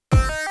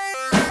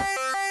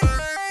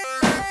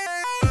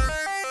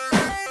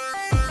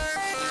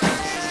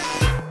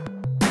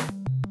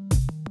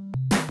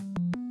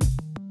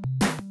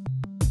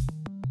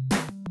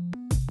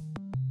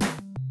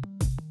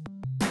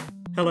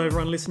Hello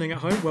everyone listening at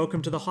home,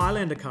 welcome to the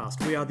Highlander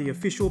Cast. We are the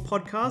official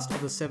podcast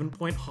of the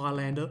 7-Point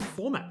Highlander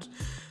format.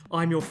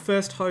 I'm your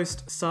first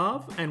host,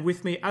 Sarv, and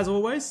with me, as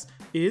always,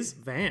 is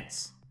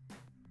Vance.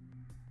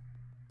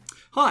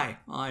 Hi,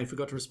 I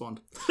forgot to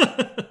respond.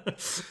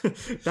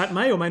 That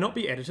may or may not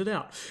be edited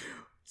out.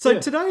 So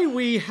today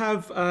we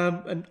have,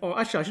 actually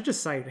I should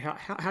just say,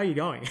 how are you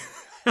going?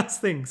 How's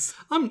things?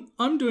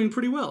 I'm doing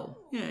pretty well.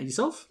 Yeah,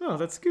 yourself? Oh,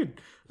 that's good.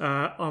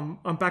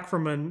 I'm back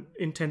from an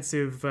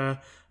intensive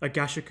a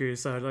gashaku,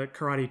 so like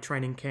karate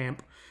training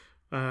camp,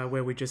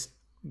 where we just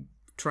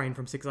train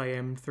from 6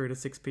 a.m. through to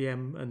 6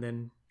 p.m. and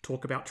then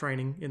talk about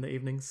training in the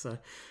evenings. So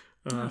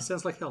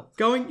Sounds like hell.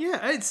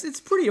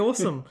 It's pretty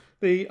awesome.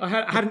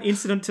 I had an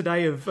incident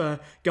today of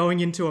going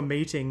into a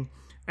meeting,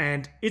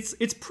 and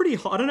it's pretty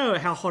hot. I don't know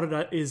how hot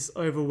it is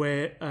over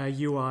where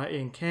you are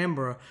in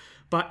Canberra,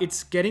 but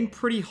it's getting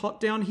pretty hot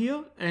down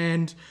here,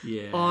 and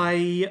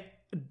I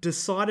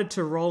decided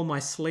to roll my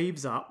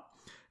sleeves up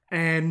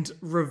and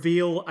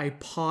reveal a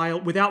pile,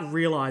 without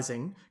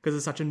realising, because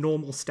it's such a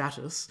normal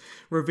status,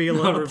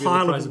 reveal a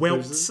pile of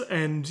welts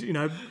and,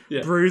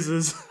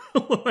 bruises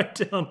all the way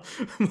down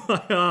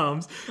my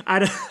arms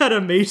at a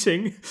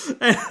meeting,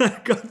 and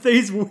I got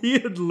these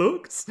weird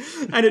looks,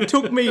 and it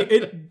took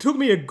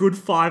me a good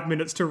 5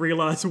 minutes to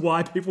realise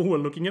why people were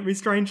looking at me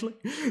strangely.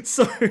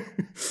 So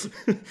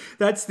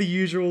that's the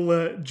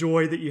usual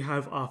joy that you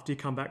have after you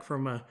come back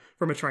from a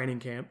training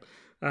camp.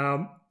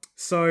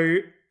 So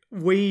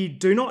we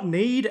do not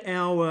need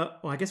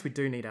I guess we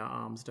do need our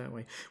arms, don't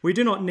we? We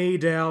do not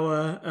need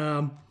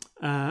our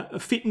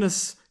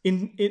fitness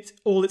in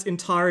all its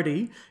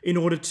entirety in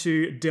order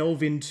to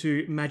delve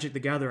into Magic the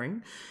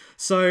Gathering.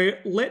 So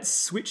let's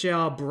switch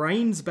our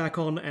brains back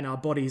on and our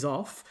bodies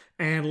off,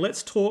 and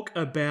let's talk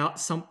about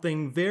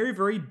something very,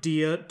 very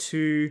dear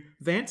to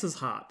Vance's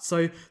heart.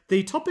 So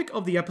the topic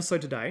of the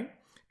episode today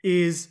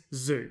is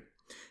Zoo.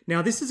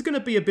 Now, this is going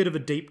to be a bit of a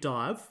deep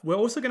dive. We're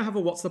also going to have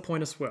a What's the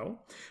Point as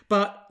well.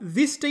 But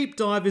this deep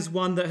dive is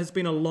one that has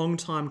been a long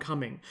time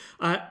coming.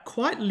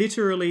 Quite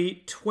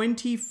literally,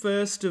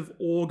 21st of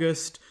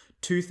August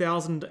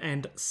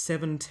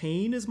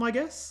 2017 is my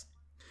guess.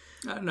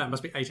 No, it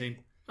must be 18.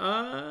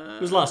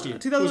 It was last year.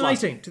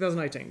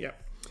 2018, yeah.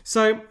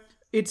 So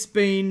it's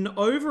been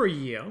over a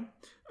year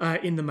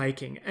in the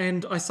making.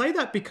 And I say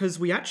that because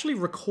we actually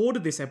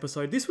recorded this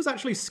episode. This was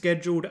actually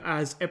scheduled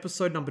as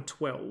episode number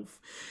 12.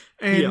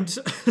 And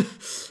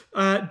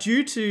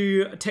due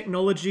to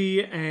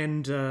technology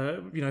and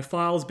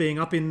files being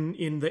up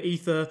in the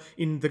ether,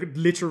 in the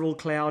literal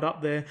cloud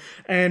up there,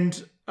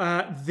 and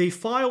the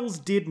files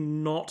did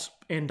not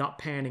end up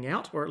panning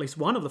out, or at least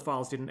one of the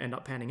files didn't end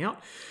up panning out,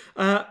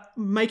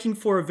 making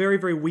for a very,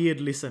 very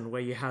weird listen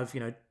where you have,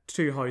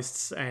 two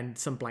hosts and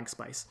some blank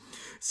space.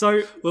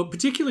 So, well,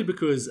 particularly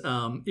because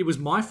it was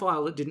my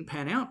file that didn't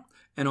pan out,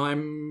 and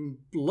I'm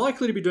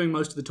likely to be doing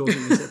most of the talking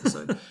in this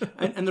episode.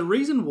 and the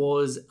reason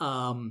was,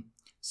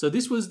 so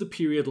this was the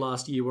period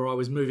last year where I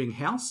was moving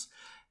house,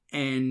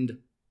 and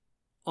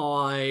so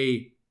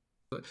I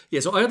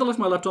either left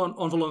my laptop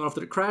on for long enough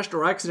that it crashed,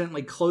 or I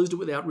accidentally closed it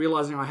without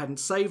realizing I hadn't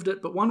saved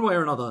it. But one way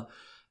or another,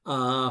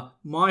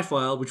 my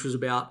file, which was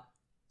about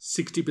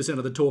 60%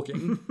 of the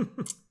talking,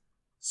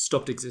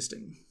 stopped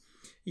existing.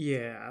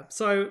 Yeah,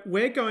 so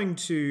we're going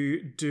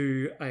to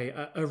do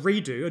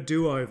a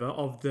do-over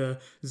of the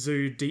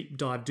Zoo Deep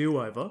Dive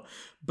do-over,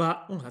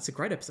 but that's a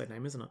great episode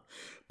name, isn't it?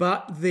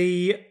 But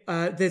there's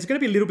going to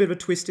be a little bit of a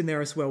twist in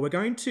there as well. We're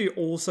going to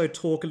also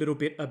talk a little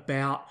bit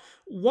about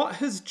what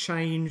has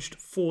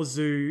changed for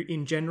Zoo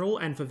in general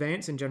and for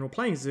Vance in general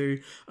playing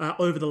Zoo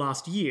over the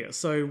last year.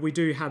 So we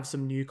do have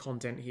some new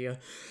content here.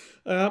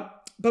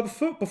 But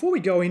before we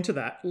go into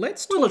that,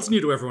 let's talk... Well, it's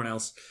new to everyone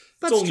else.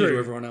 That's all true. New to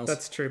everyone else.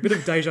 That's true. A bit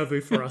of deja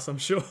vu for us, I'm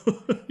sure.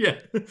 Yeah.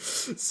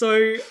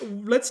 So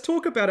let's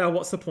talk about our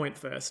What's the Point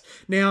first.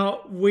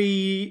 Now,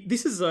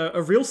 this is a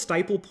real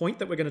staple point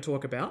that we're going to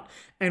talk about,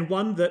 and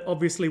one that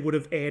obviously would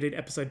have aired in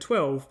episode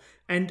 12.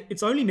 And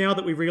it's only now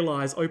that we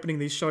realise, opening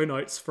these show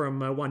notes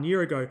from 1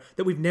 year ago,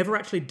 that we've never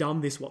actually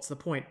done this What's the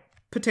Point.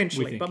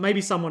 Potentially, but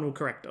maybe someone will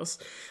correct us.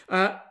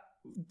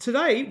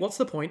 Today, What's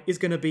the Point is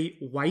going to be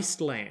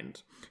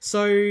Wasteland.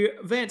 So,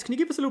 Vance, can you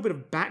give us a little bit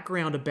of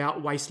background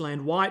about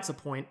Wasteland, why it's a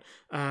point,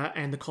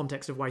 and the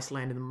context of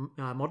Wasteland in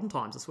modern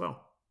times as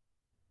well?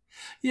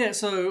 Yeah,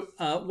 so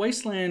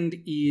Wasteland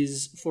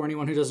is, for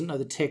anyone who doesn't know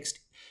the text,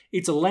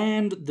 it's a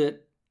land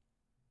that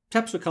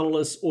taps for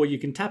colourless, or you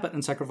can tap it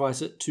and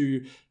sacrifice it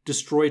to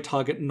destroy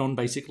target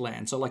non-basic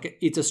land. So,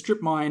 it's a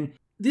strip mine.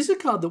 This is a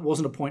card that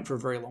wasn't a point for a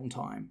very long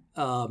time.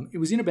 It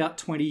was in about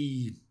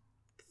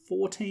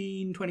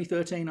 2014,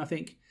 2013, I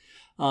think.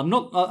 I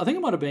think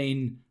it might have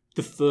been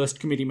the first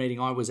committee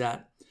meeting I was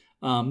at,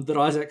 that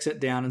Isaac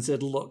sat down and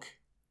said, look,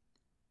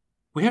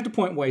 we have to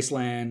point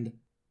Wasteland.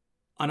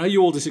 I know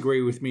you all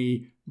disagree with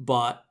me,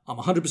 but I'm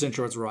 100%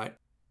 sure it's right.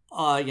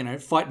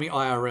 Fight me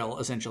IRL,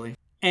 essentially.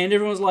 And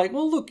everyone's like,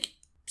 well, look,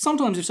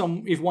 sometimes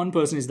if one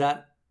person is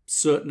that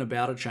certain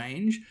about a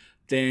change,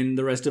 then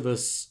the rest of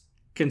us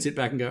can sit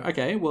back and go,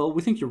 okay, well,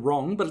 we think you're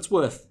wrong, but it's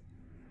worth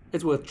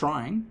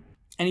trying.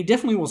 And he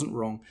definitely wasn't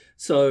wrong.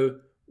 So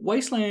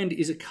Wasteland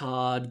is a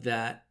card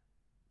that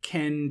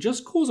can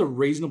just cause a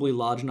reasonably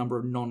large number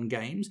of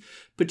non-games,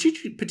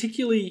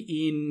 particularly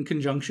in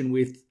conjunction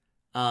with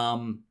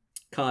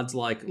cards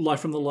like Life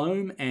from the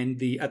Loam and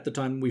the, at the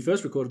time we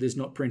first recorded this,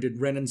 not printed,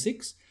 Ren and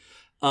 6,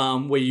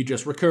 where you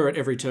just recur it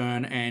every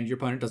turn and your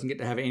opponent doesn't get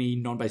to have any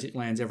non-basic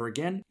lands ever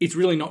again. It's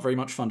really not very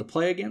much fun to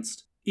play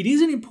against. It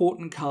is an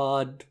important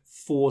card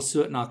for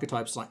certain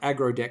archetypes like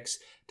aggro decks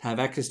to have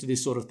access to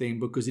this sort of thing,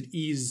 because it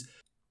is,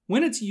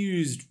 when it's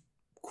used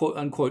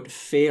quote-unquote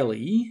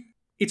fairly,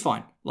 it's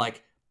fine.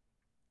 Like,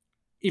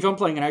 if I'm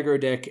playing an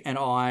aggro deck and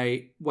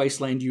I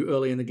wasteland you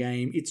early in the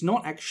game, it's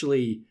not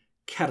actually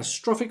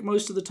catastrophic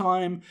most of the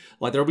time.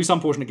 Like, there'll be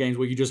some portion of games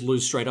where you just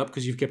lose straight up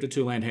because you've kept a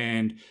 2-land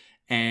hand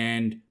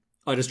and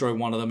I destroy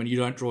one of them and you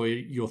don't draw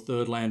your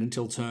third land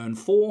until turn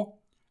 4,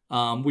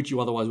 which you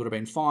otherwise would have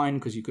been fine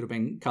because you could have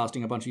been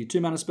casting a bunch of your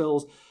 2-mana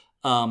spells.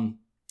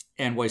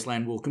 And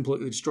Wasteland will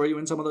completely destroy you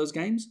in some of those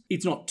games.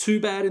 It's not too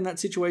bad in that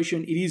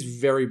situation. It is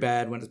very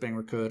bad when it's being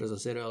recurred, as I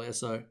said earlier.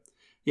 So,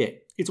 yeah,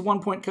 it's a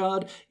 1-point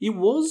card. It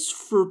was,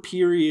 for a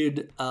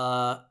period,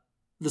 the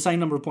same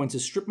number of points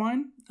as Strip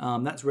Mine.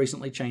 That's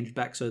recently changed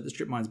back, so the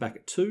Strip Mine's back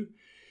at 2,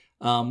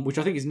 which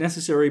I think is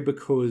necessary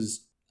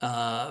because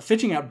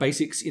fetching out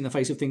basics in the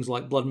face of things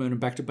like Blood Moon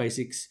and Back to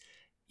Basics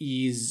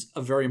is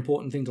a very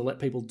important thing to let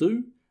people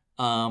do.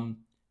 And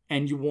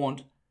you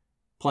want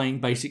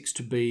playing basics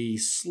to be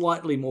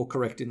slightly more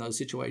correct in those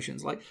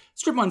situations. Like,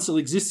 Strip Mine still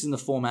exists in the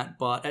format,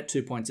 but at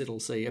 2 points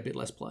it'll see a bit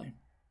less play.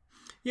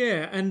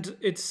 Yeah, and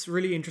it's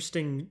really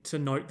interesting to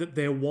note that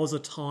there was a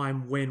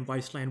time when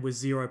Wasteland was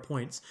 0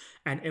 points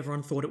and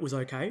everyone thought it was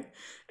okay.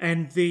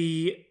 And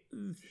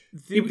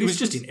it was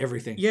just in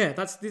everything. Yeah,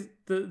 that's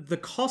the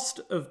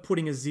cost of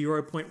putting a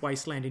 0-point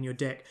Wasteland in your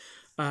deck,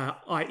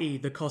 i.e.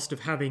 the cost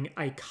of having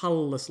a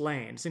colourless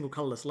land, single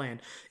colourless land,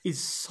 is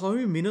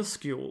so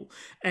minuscule.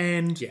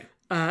 And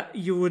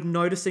you were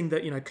noticing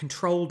that,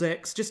 control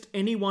decks, just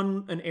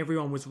anyone and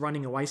everyone was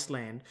running a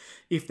Wasteland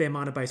if their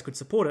mana base could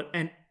support it.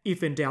 And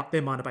if in doubt,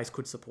 their mana base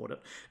could support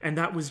it. And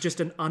that was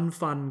just an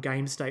unfun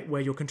game state where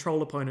your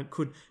control opponent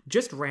could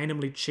just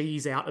randomly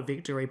cheese out a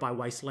victory by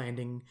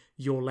wastelanding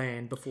your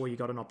land before you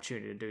got an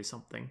opportunity to do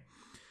something.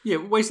 Yeah,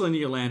 wastelanding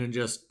your land and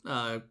just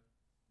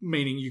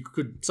meaning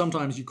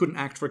sometimes you couldn't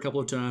act for a couple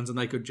of turns and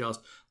they could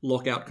just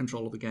lock out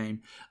control of the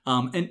game.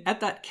 And at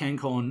that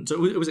CanCon,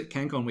 so it was at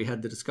CanCon we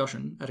had the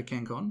discussion at a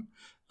CanCon,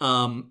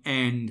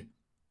 and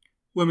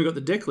when we got the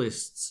deck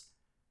lists,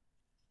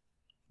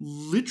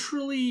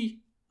 literally,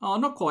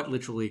 not quite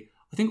literally,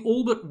 I think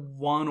all but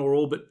one or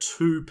all but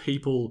two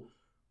people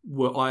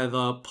were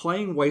either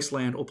playing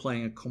Wasteland or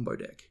playing a combo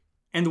deck.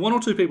 And the one or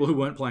two people who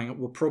weren't playing it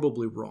were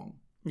probably wrong.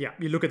 Yeah,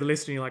 you look at the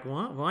list and you're like,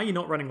 why are you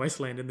not running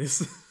Wasteland in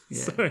this?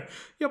 Yeah. So,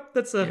 yep,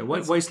 that's a... Yeah,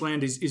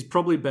 Wasteland is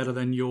probably better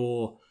than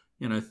your,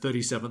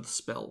 37th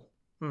spell.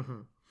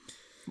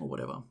 Mm-hmm. Or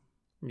whatever.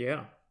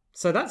 Yeah.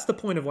 So that's the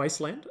point of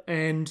Wasteland.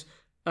 And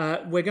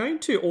we're going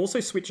to also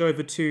switch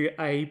over to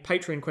a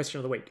Patreon question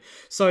of the week.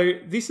 So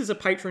this is a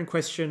Patreon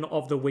question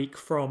of the week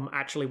from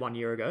actually 1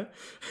 year ago.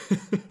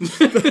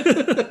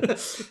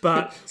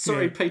 But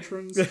sorry,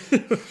 patrons.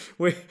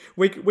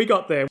 we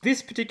got there.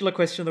 This particular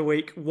question of the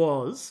week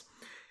was...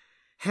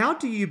 How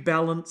do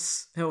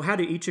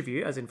each of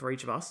you, as in for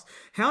each of us,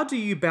 how do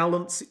you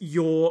balance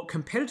your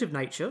competitive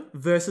nature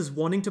versus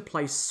wanting to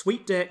play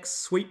sweet decks,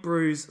 sweet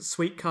brews,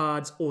 sweet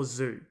cards, or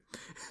zoo?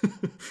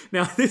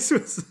 Now, this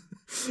was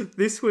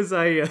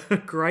a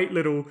great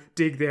little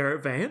dig there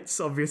at Vance,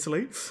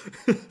 obviously.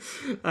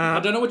 I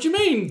don't know what you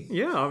mean.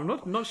 Yeah, I'm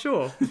not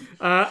sure.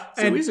 So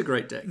it is a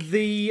great deck.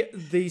 The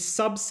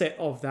subset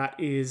of that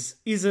is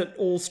it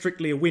all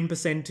strictly a win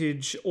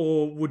percentage,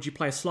 or would you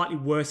play a slightly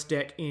worse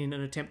deck in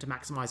an attempt to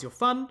maximize your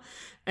fun?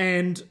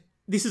 And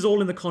this is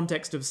all in the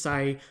context of,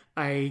 say,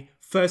 a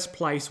first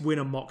place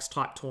winner mocks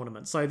type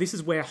tournament. So this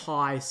is where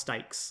high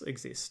stakes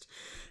exist.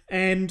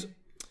 And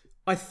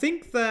I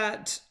think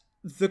that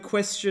the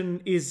question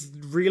is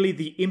really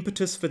the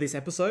impetus for this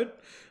episode,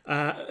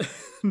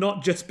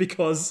 not just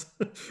because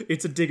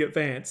it's a dig at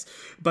Vance,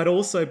 but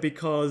also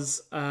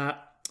because,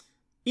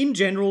 in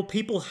general,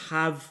 people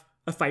have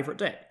a favourite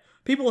deck.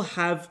 People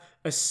have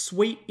a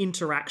sweet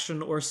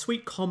interaction or a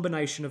sweet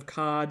combination of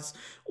cards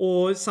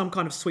or some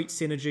kind of sweet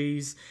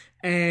synergies,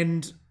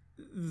 and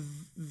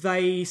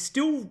they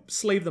still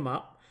sleeve them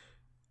up,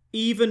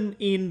 even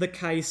in the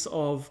case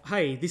of,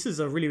 hey, this is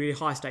a really, really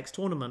high-stakes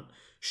tournament.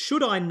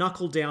 Should I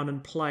knuckle down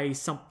and play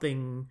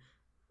something,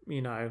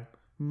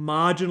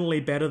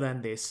 marginally better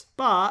than this?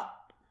 But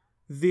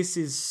this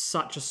is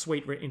such a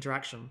sweet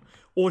interaction.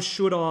 Or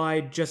should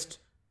I just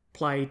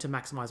play to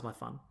maximize my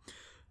fun?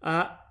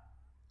 I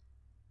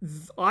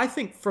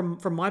think from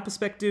my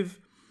perspective,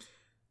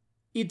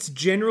 it's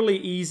generally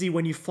easy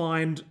when you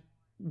find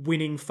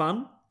winning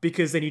fun,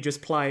 because then you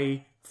just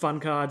play fun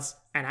cards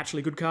and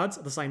actually good cards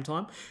at the same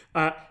time.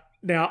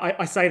 Now,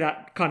 I say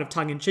that kind of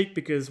tongue-in-cheek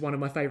because one of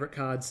my favourite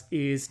cards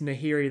is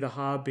Nahiri the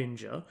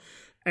Harbinger.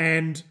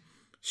 And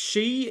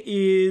she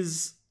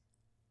is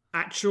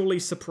actually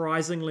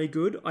surprisingly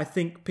good. I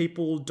think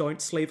people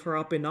don't sleeve her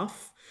up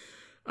enough.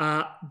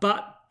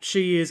 But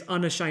she is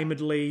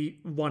unashamedly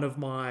one of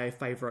my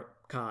favourite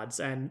cards.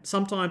 And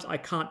sometimes I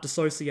can't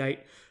dissociate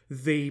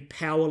the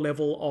power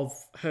level of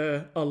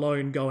her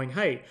alone going,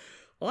 hey,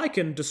 I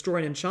can destroy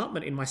an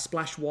enchantment in my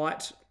splash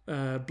white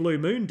Blue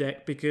Moon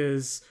deck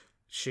because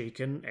she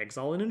can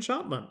exile an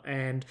enchantment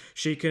and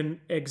she can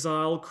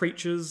exile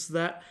creatures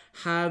that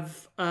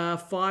have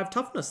 5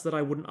 toughness that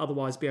I wouldn't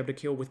otherwise be able to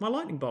kill with my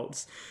lightning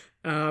bolts.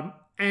 And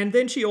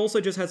then she also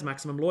just has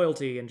maximum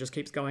loyalty and just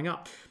keeps going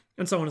up,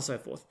 and so on and so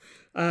forth.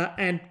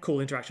 And cool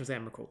interactions with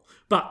Emrakul.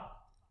 But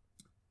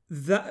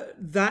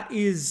that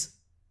is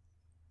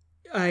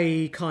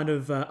a kind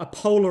of a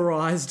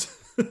polarized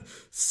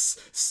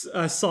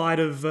side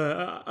of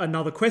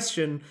another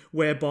question,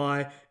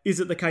 whereby is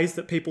it the case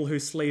that people who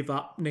sleeve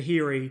up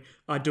Nahiri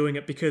are doing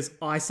it because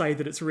I say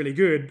that it's really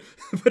good,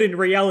 but in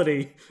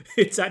reality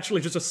it's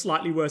actually just a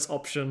slightly worse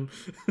option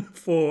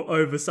for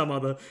over some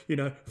other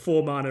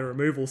 4 mana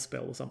removal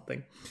spell or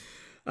something.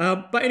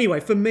 But anyway,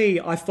 for me,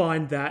 I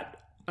find that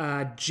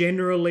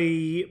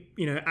generally,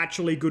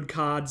 actually good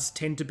cards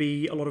tend to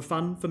be a lot of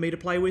fun for me to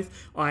play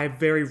with. I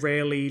very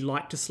rarely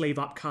like to sleeve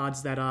up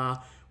cards that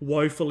are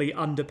woefully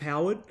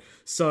underpowered,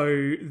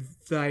 so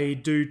they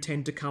do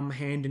tend to come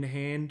hand in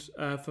hand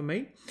for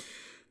me.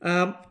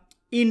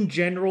 In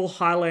general,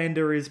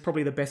 Highlander is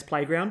probably the best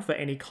playground for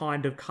any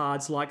kind of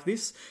cards like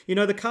this.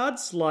 The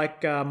cards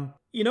like, in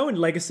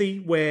Legacy,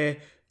 where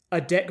a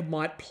deck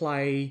might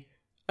play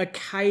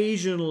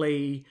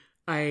occasionally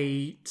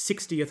a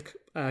 60th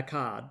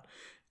card.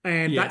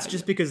 And that's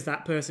just because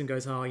that person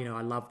goes, oh,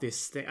 I love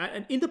this thing.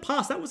 And in the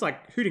past, that was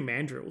like Hooting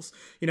Mandrills.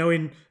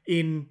 In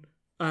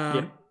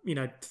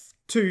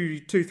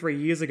 3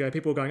 years ago,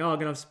 people were going, oh, I'm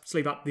going to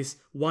sleeve up this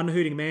one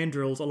Hooting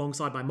Mandrills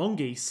alongside my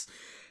Mongoose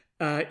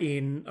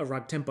in a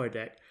Rug Tempo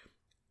deck.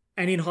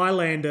 And in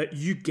Highlander,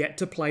 you get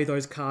to play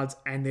those cards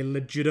and they're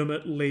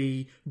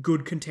legitimately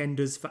good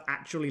contenders for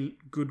actually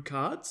good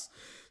cards.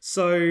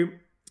 So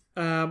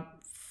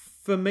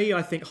for me,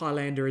 I think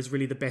Highlander is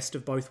really the best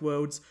of both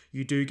worlds.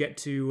 You do get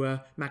to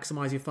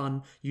maximize your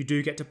fun. You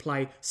do get to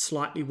play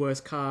slightly worse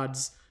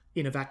cards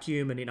in a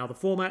vacuum and in other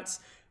formats,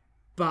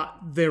 but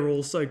they're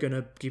also going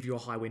to give you a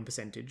high win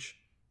percentage.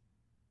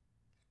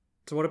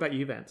 So what about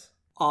you, Vance?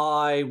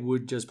 I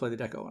would just play the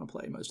deck I want to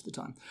play most of the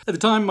time. At the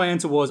time, my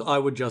answer was I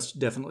would just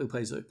definitely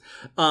play Zoo.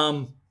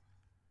 I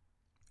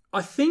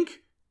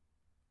think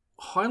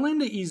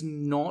Highlander is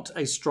not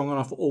a strong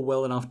enough or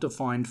well enough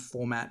defined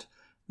format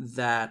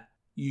that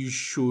you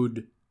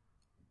should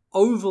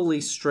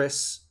overly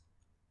stress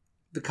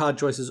the card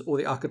choices or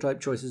the archetype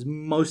choices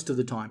most of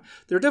the time.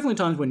 There are definitely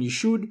times when you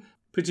should,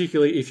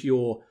 particularly if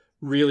you're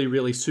really,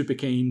 really super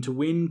keen to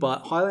win,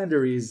 but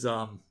Highlander is...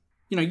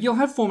 you'll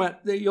have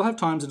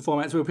times and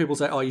formats where people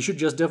say, oh, you should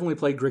just definitely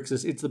play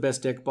Grixis, it's the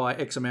best deck by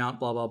X amount,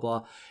 blah, blah,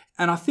 blah.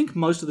 And I think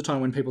most of the time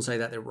when people say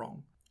that, they're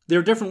wrong. There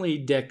are definitely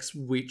decks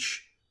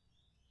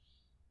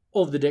there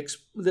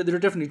are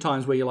definitely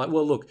times where you're like,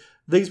 well, look,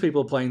 these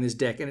people are playing this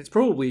deck and it's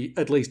probably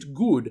at least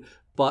good,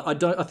 but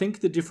I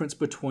think the difference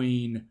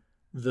between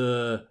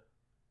the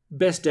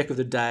best deck of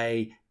the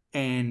day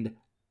and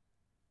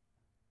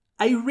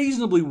a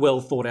reasonably well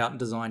thought out and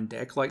designed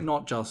deck, like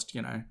not just,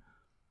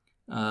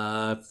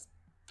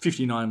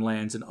 59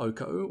 lands and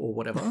Oko or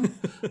whatever.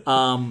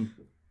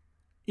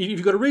 If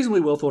you've got a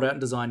reasonably well thought out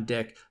and designed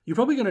deck, you're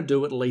probably going to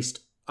do at least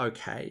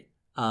okay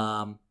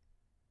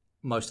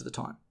most of the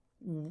time.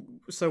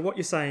 So what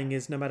you're saying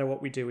is no matter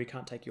what we do, we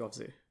can't take you off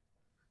Zoo.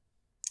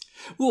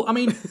 Well, I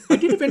mean, I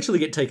did eventually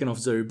get taken off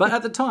Zoo, but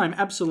at the time,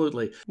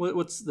 absolutely.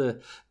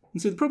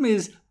 And so the problem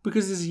is,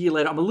 because this is a year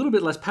later, I'm a little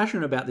bit less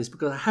passionate about this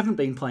because I haven't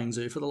been playing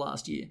Zoo for the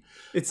last year.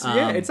 It's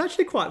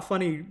actually quite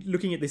funny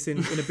looking at this in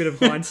a bit of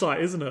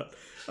hindsight, isn't it?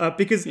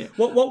 Because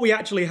what we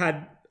actually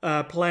had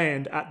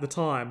planned at the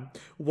time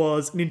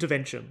was an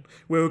intervention.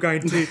 We were going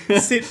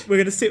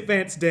to sit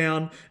Vance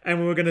down and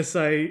we were going to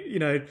say,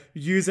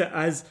 use it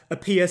as a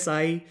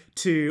PSA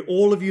to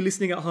all of you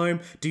listening at home.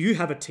 Do you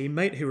have a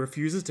teammate who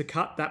refuses to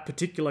cut that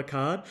particular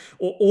card,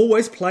 or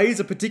always plays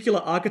a particular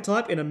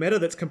archetype in a meta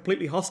that's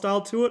completely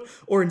hostile to it,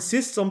 or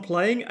insists on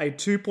playing a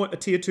tier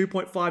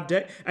 2.5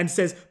 deck and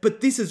says,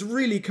 but this is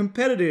really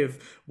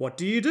competitive? What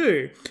do you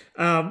do?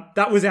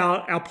 That was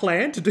our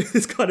plan to do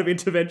this kind of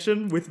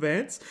intervention with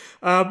Vance.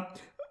 I'll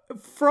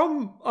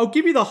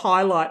give you the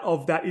highlight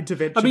of that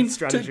intervention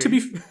strategy.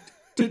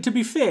 To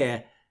be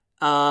fair,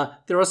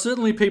 there are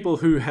certainly people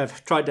who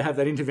have tried to have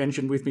that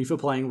intervention with me for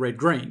playing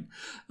red-green.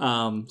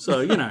 I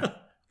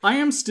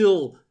am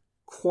still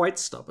quite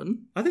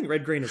stubborn. I think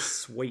red-green is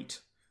sweet.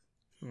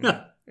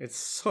 It's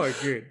so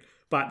good.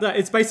 But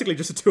it's basically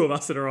just the two of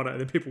us that are on it, and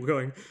then people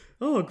going,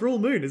 oh, Gruul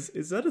Moon,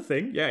 is that a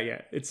thing?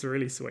 Yeah, it's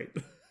really sweet.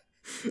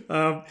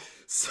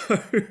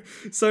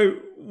 So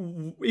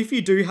if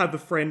you do have a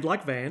friend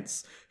like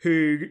Vance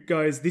who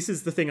goes, this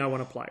is the thing I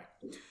want to play.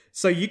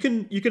 So you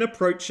can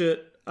approach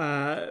it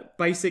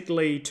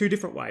basically 2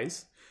 different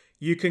ways.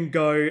 You can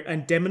go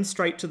and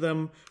demonstrate to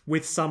them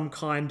with some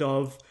kind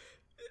of,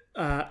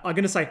 I'm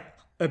going to say,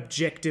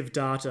 objective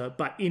data,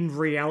 but in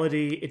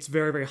reality, it's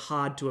very, very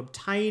hard to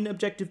obtain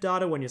objective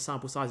data when your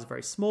sample size is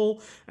very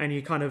small, and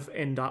you kind of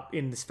end up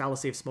in this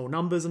fallacy of small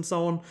numbers and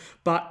so on.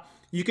 But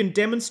you can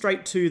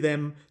demonstrate to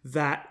them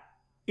that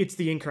it's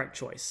the incorrect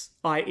choice,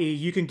 i.e.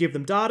 you can give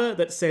them data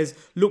that says,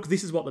 look,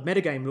 this is what the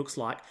metagame looks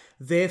like.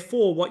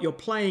 Therefore, what you're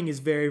playing is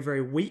very,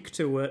 very weak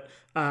to it.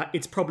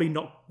 It's probably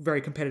not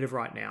very competitive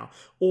right now.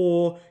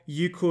 Or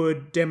you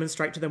could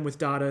demonstrate to them with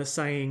data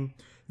saying,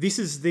 this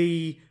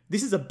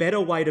is a better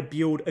way to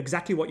build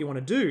exactly what you want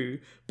to do,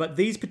 but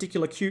these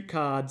particular cute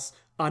cards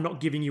are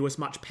not giving you as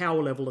much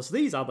power level as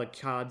these other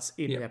cards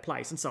in their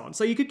place, and so on.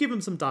 So you could give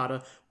them some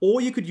data, or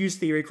you could use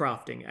theory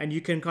crafting, and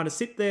you can kind of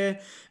sit there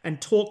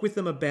and talk with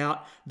them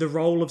about the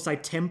role of, say,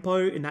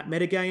 tempo in that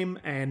metagame.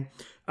 And,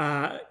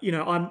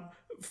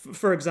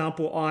 for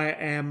example, I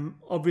am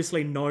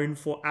obviously known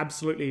for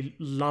absolutely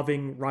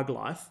loving Rug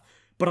Life,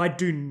 but I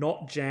do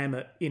not jam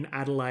it in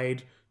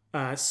Adelaide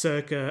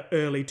circa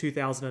early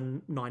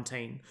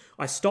 2019.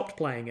 I stopped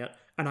playing it,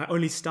 and I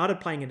only started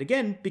playing it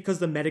again because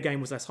the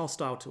metagame was less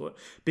hostile to it.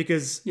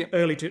 Because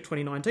early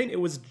 2019, it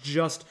was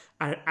just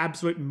an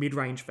absolute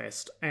mid-range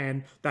fest,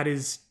 and that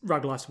is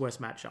Rug Life's worst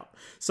matchup.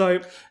 So,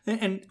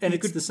 and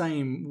it's the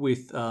same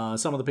with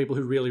some of the people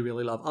who really,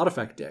 really love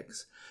artifact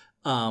decks.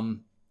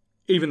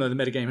 Even though the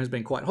metagame has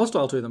been quite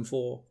hostile to them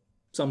for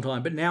some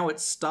time, but now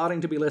it's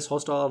starting to be less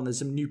hostile, and there's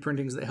some new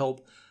printings that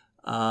help.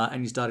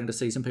 And you're starting to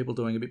see some people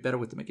doing a bit better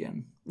with them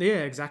again. Yeah,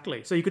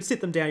 exactly. So you could sit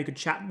them down, you could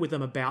chat with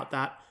them about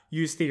that,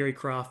 use theory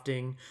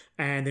crafting,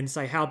 and then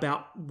say, how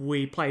about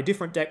we play a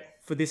different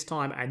deck for this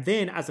time, and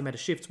then as the meta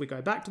shifts, we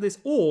go back to this.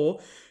 Or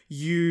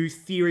you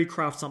theory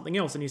craft something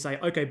else, and you say,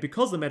 okay,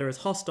 because the meta is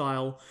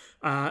hostile,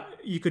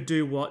 you could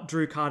do what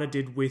Drew Carter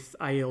did with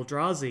A.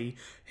 Eldrazi.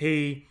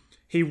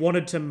 He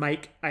wanted to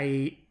make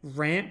a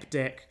ramp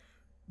deck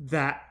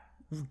that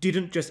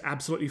didn't just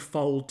absolutely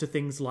fold to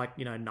things like,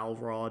 Null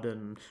Rod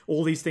and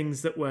all these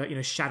things that were,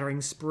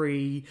 Shattering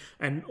Spree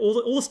and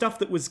all the stuff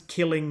that was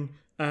killing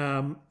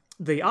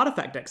the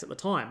artifact decks at the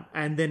time.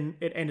 And then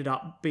it ended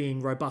up being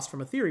robust from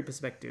a theory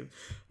perspective.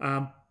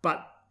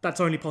 But that's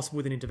only possible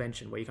with an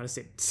intervention where you kind of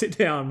sit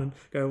down and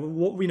go,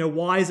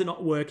 why is it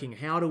not working?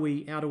 How do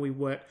we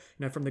work,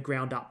 from the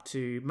ground up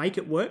to make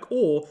it work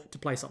or to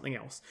play something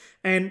else?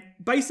 And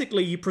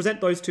basically you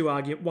present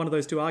one of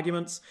those two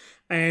arguments,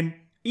 and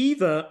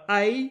either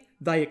A,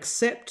 they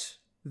accept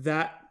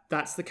that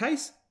that's the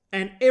case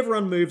and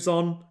everyone moves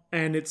on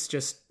and it's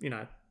just,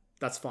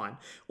 that's fine.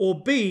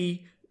 Or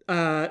B,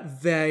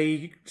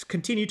 they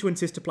continue to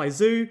insist to play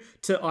Zoo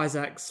to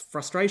Isaac's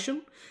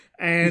frustration,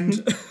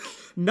 and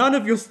none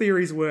of your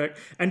theories work.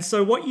 And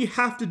so what you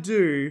have to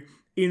do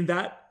in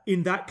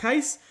that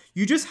case,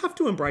 you just have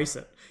to embrace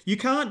it. You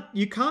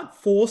can't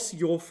force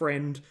your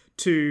friend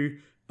to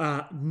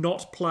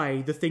not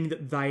play the thing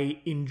that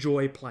they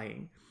enjoy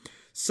playing.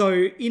 So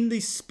in the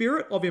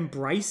spirit of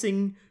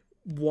embracing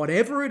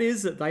whatever it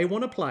is that they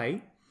want to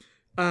play,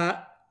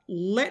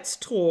 let's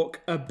talk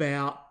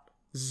about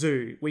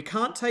Zoo. We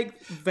can't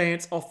take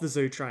Vance off the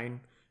Zoo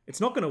train.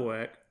 It's not going to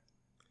work.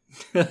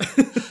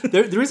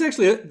 there is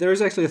actually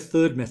a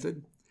third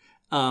method,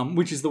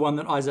 which is the one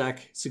that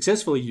Isaac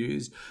successfully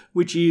used,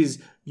 which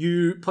is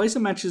you play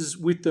some matches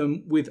with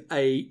them with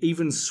a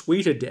even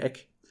sweeter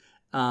deck,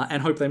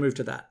 and hope they move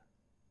to that.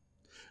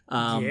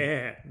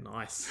 Yeah,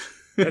 nice.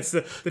 That's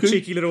the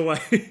cheeky little way.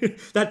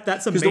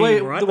 that's a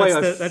meme, right?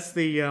 That's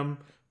the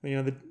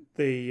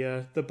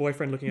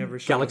boyfriend looking over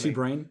his shoulder. Galaxy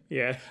brain.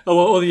 Yeah.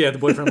 Oh, well, yeah, the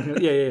boyfriend.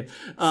 Yeah.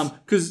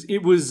 Because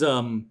it was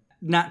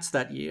Nats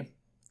that year.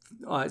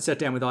 I sat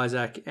down with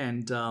Isaac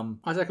and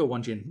Isaac or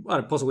One Chin,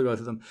 possibly both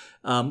of them,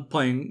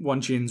 playing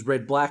One Chin's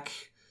red-black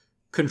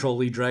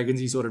control-y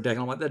dragons-y sort of deck.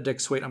 And I'm like, that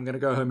deck's sweet. I'm going to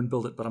go home and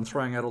build it, but I'm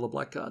throwing out all the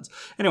black cards.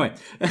 Anyway.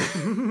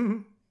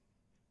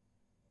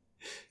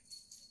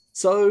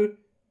 So,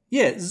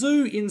 yeah,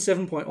 Zoo in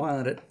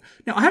 7.1.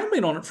 Now, I haven't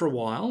been on it for a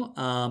while,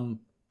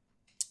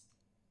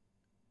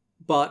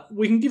 but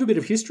we can give a bit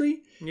of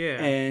history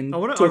and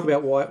talk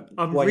about why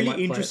I'm why really you might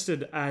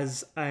interested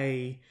as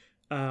a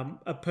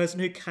person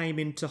who came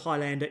into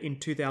Highlander in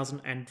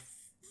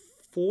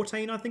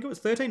 2014, I think it was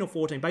 13 or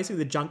 14,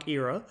 basically the junk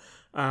era.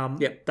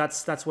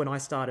 That's when I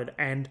started,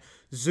 and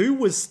Zoo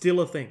was still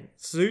a thing.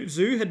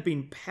 Zoo had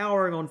been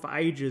powering on for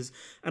ages,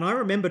 and I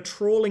remember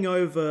trawling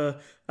over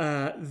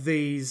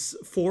these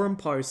forum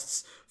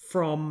posts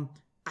from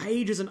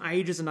ages and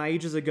ages and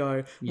ages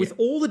ago with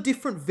all the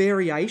different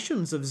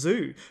variations of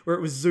Zoo, where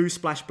it was Zoo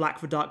splash black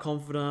for Dark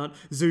Confidant,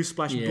 Zoo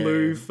splash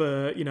blue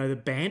for,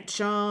 the Bant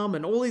Charm,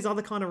 and all these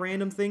other kind of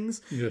random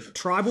things. Yes.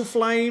 Tribal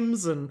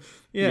Flames, and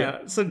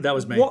so that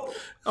was me.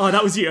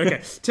 That was you.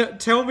 Okay.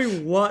 Tell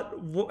me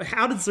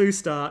how did Zoo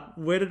start?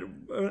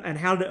 And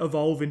how did it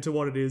evolve into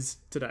what it is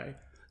today?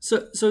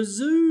 So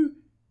Zoo,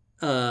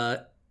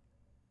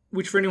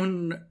 which for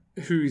anyone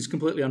who's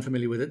completely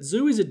unfamiliar with it,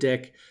 Zoo is a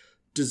deck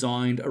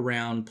designed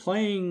around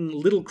playing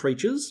little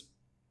creatures,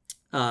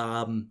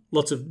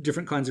 lots of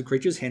different kinds of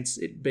creatures, hence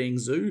it being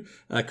Zoo,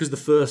 because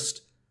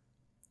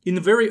in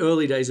the very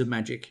early days of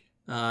Magic,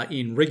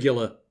 in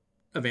regular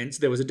events,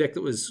 there was a deck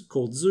that was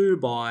called Zoo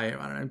by,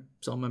 I don't know,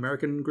 some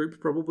American group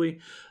probably,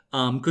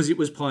 because it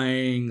was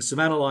playing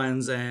Savannah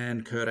Lions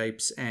and Kurt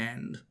Apes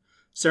and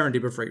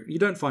Serendib Efreet. You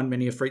don't find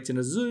many Efreets in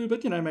a zoo,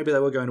 but, maybe they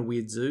were going to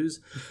weird zoos.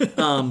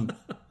 And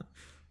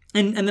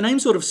the name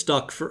sort of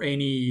stuck for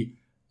any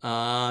 2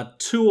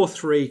 or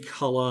 3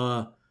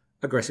 color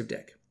aggressive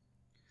deck.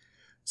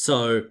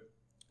 So,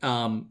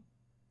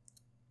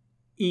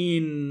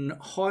 in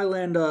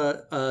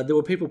Highlander, there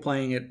were people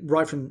playing it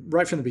right from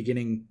the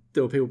beginning.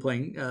 There were people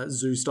playing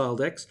zoo style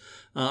decks.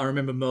 I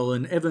remember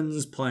Merlin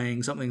Evans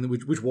playing something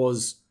which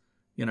was,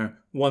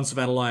 1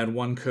 Savannah Lion,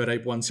 1 Kurt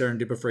Ape, 1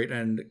 Serendib Efreet,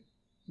 and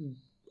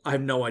I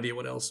have no idea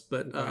what else,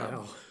 but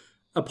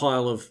a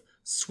pile of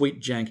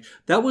sweet jank.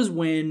 That was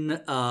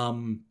when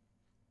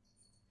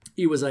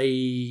it was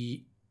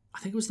I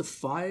think it was the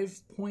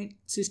 5-point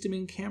system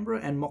in Canberra,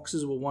 and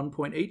Moxes were 1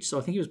 point each. So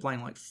I think he was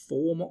playing like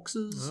 4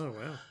 Moxes. Oh,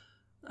 wow.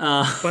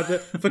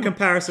 But for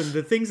comparison,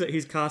 the things that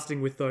he's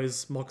casting with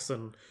those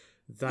Moxen,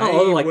 they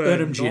like were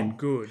Burnham not Gin.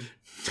 good,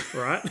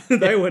 right?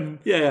 They were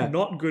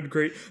not good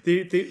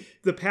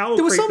the power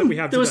creep that we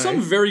have today. There were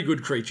some very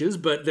good creatures,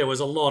 but there was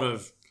a lot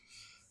of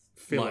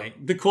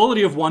like the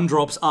quality of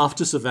 1-drops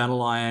after Savannah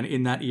Lion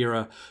in that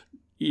era.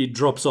 It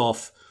drops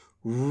off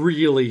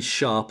really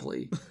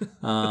sharply.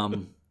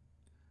 Because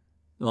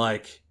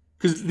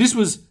this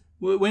was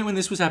when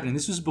this was happening.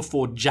 This was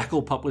before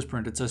Jackal Pup was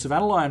printed, so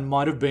Savannah Lion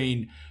might have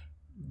been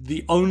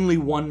the only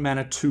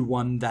 1-mana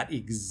 2/1 that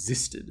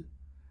existed.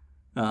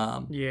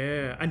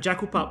 And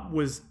Jackal Pup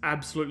was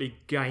absolutely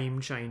game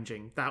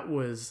changing. That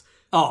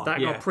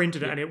got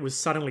printed and it was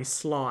suddenly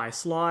Sly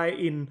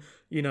in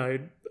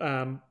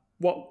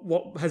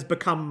what has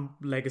become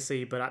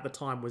Legacy, but at the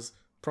time was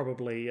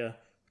probably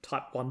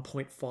type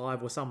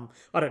 1.5 or some.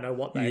 I don't know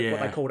what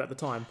they called it at the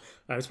time.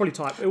 It was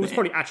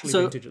probably actually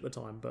vintage at the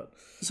time. But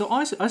so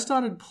I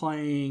started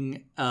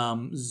playing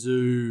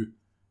Zoo.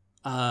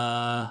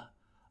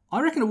 I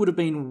reckon it would have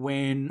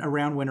been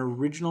around when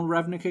original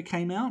Ravnica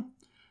came out.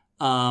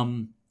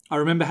 I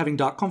remember having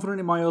Dark Confidant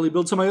in my early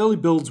build. So my early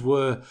builds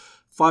were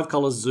 5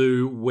 color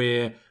Zoo,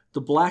 where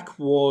the black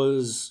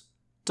was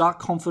Dark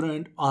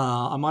Confidant.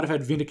 I might have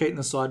had Vindicate in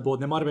the sideboard.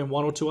 There might have been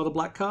 1 or 2 other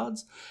black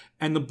cards.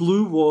 And the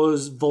blue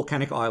was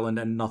Volcanic Island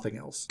and nothing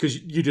else.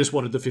 Because you just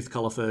wanted the 5th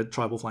color for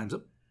Tribal Flames.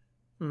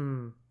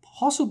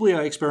 Possibly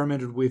I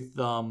experimented with,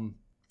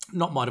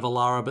 not Might of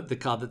Alara, but the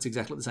card that's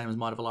exactly the same as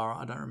Might of Alara.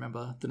 I don't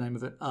remember the name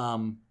of it.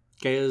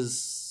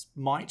 Gaia's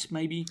Might,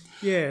 maybe?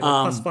 Yeah,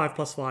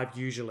 +5/+5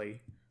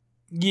 usually.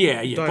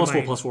 Yeah. Domain.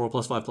 +4/+4 or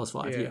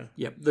 +5/+5.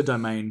 Yeah. The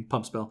domain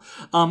pump spell.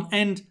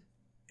 And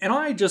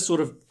I just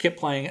sort of kept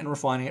playing it and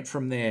refining it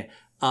from there.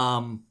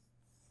 I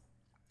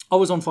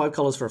was on 5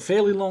 colours for a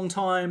fairly long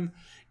time.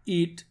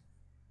 It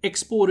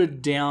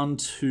exported down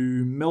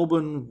to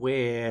Melbourne,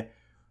 where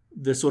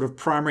the sort of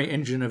primary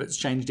engine of its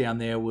change down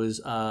there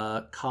was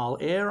Carl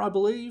Eyre, I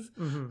believe,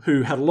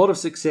 who had a lot of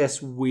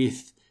success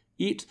with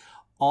it.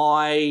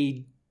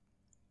 I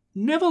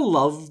never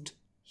loved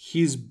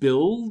his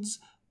builds,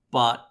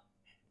 but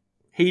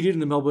he did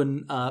and the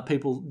Melbourne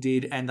people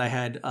did, and they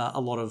had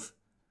a lot of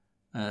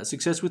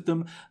success with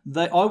them.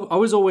 I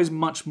was always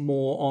much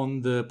more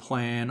on the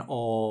plan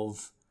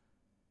of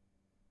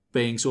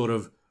being sort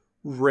of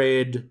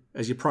red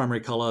as your primary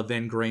colour,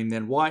 then green,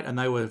 then white, and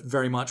they were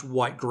very much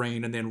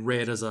white-green and then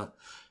red as a...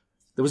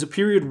 There was a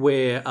period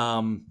where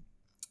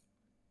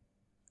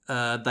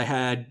they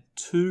had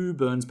 2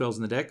 burn spells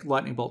in the deck,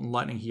 Lightning Bolt and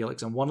Lightning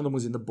Helix, and one of them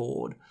was in the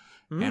board,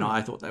 and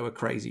I thought they were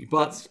crazy.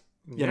 But,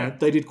 you know,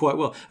 they did quite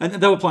well. And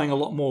they were playing a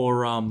lot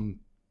more...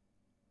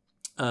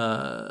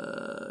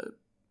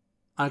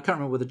 I can't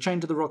remember whether Chain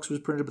to the Rocks was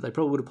printed, but they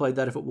probably would have played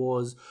that if it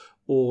was.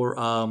 Or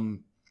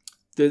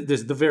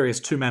there's the various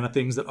 2-mana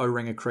things that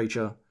O-ring a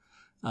creature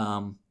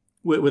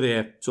were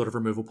their sort of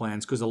removal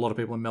plans, because a lot of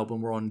people in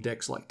Melbourne were on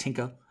decks like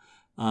Tinker,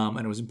 and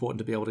it was important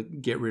to be able to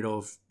get rid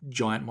of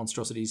giant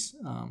monstrosities.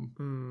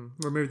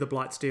 Remove the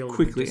Blightsteel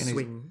quickly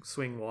and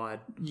swing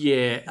wide.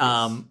 Yeah,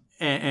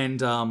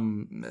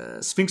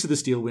 yes. Sphinx of the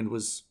Steel Wind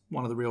was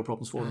one of the real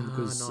problems for them,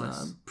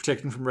 because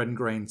protecting from red and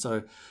green.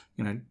 So,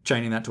 you know,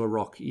 chaining that to a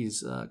rock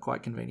is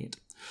quite convenient.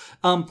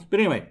 But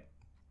anyway,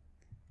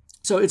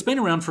 so it's been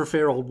around for a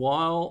fair old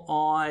while.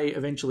 I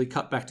eventually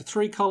cut back to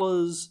 3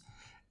 colours,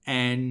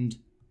 and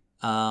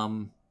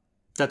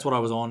that's what I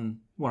was on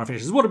when I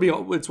finished. It's what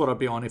I'd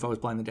be on if I was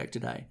playing the deck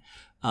today.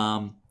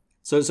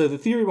 So the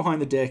theory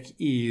behind the deck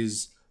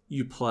is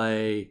you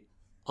play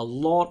a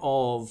lot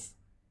of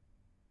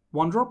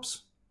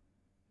 1-drops,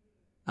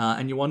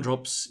 and your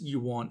 1-drops you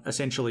want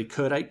essentially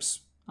Kurt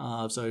Apes.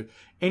 So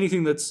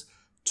anything that's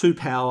 2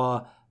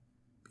 power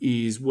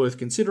is worth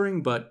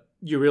considering, but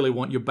you really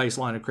want your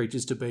baseline of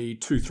creatures to be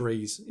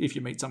 2/3s if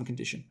you meet some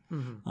condition.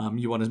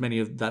 You want as many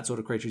of that sort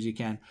of creature as you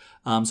can.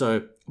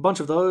 So a bunch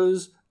of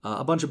those,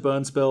 a bunch of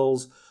burn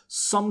spells,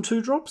 some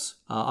 2-drops.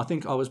 I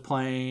think I was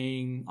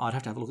playing... I'd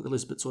have to have a look at the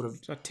list, but sort of...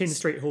 So Tin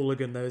Street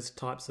Hooligan, those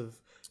types of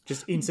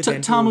just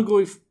incidental...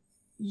 Tarmogoyf...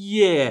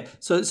 Yeah.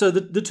 So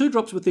the two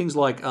drops were things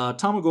like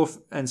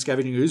Tarmogoyf and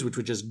Scavenging Ooze, which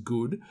were just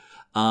good,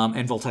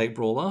 and Voltaic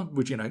Brawler,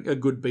 which, are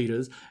good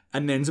beaters.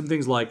 And then some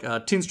things like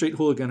Tin Street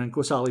Hooligan and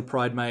Korsali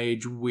Pride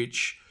Mage,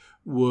 which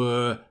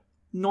were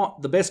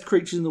not the best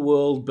creatures in the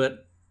world,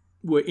 but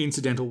were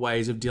incidental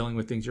ways of dealing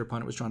with things your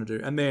opponent was trying to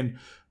do. And then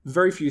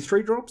very few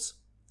 3-drops.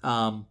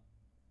 I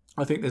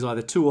think there's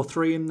either 2 or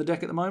 3 in the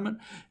deck at the moment.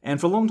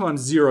 And for a long time,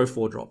 0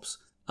 4-drops.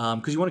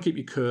 Because you want to keep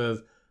your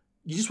curve...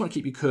 You just want to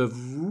keep your curve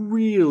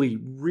really,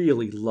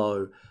 really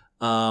low,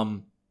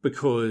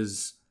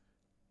 because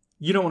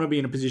you don't want to be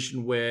in a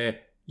position where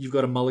you've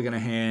got a mulligan a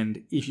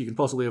hand if you can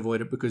possibly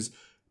avoid it, because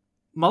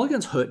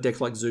mulligans hurt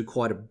decks like Zoo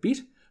quite a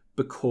bit,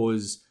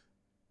 because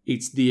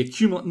it's the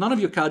none of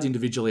your cards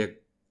individually are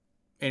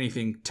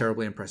anything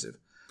terribly impressive,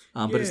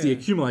 but it's the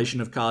accumulation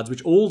of cards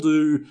which all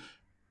do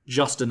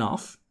just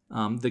enough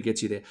that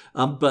gets you there.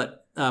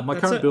 But my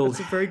current build... That's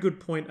a very good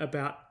point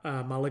about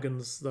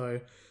mulligans, though.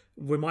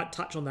 We might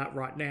touch on that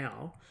right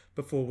now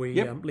before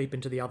we leap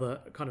into the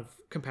other kind of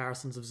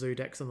comparisons of Zoo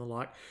decks and the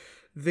like.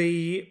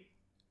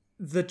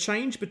 The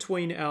change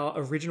between our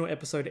original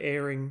episode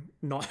airing,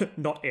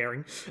 not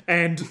airing,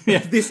 and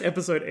this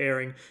episode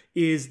airing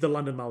is the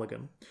London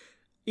Mulligan.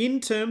 In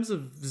terms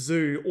of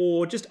Zoo,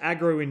 or just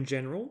aggro in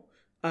general,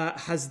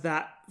 has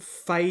that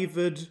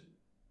favoured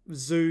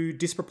Zoo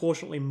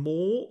disproportionately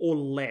more or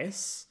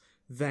less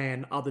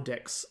than other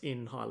decks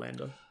in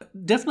Highlander?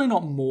 Definitely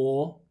not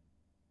more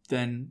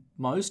than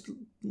most,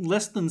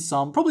 less than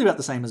some, probably about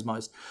the same as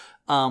most.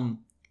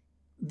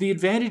 The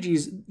advantage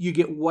is you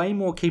get way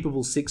more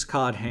keepable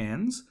 6-card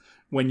hands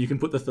when you can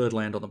put the third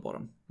land on the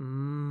bottom.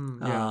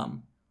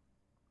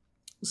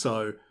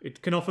 So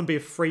it can often be a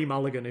free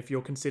mulligan if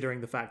you're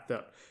considering the fact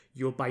that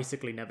you'll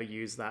basically never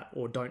use that,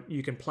 or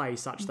you can play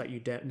such that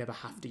you never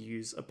have to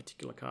use a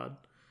particular card.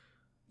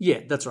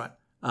 Yeah, that's right.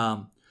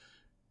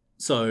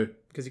 So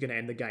because you're going to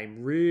end the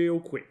game real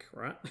quick,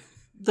 right?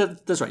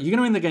 That's right. You're going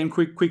to win the game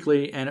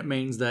quickly, and it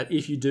means that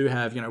if you do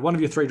have, one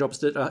of your 3-drops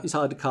that is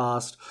hard to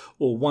cast,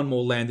 or one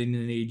more land than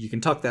you need, you can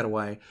tuck that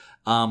away.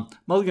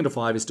 Mulligan to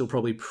 5 is still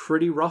probably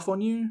pretty rough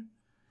on you,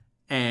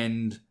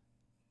 and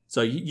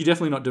so you're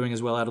definitely not doing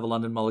as well out of the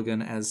London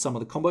Mulligan as some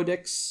of the combo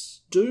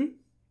decks do.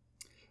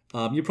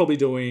 You're probably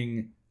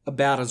doing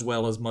about as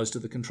well as most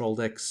of the control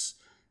decks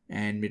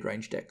and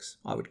mid-range decks,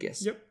 I would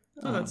guess. Yep,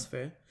 that's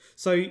fair.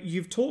 So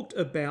you've talked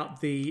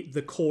about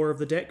the core of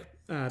the deck.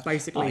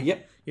 Basically,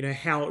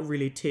 how it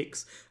really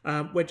ticks.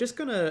 We're just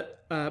going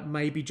to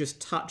maybe just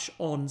touch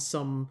on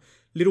some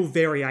little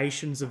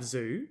variations of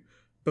Zoo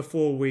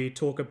before we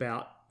talk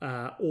about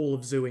all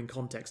of Zoo in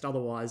context.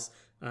 Otherwise,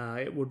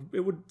 it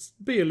would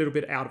be a little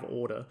bit out of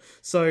order.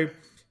 So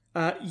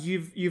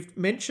you've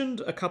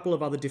mentioned a couple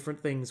of other different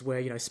things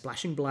where,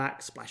 splashing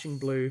black, splashing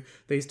blue,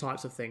 these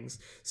types of things.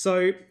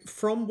 So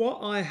from what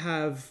I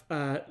have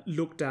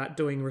looked at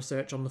doing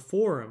research on the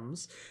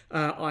forums,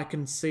 I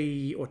can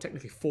see, or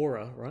technically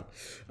fora, right?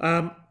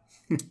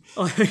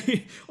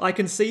 I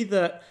can see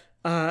that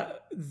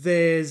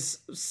there's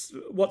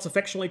what's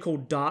affectionately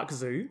called Dark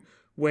Zoo,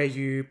 where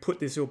you put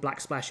this your black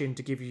splash in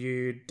to give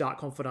you Dark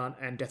Confidant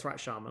and Deathrite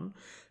Shaman.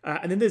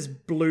 And then there's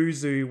Blue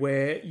Zoo,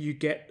 where you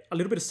get a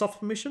little bit of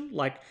soft permission,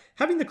 like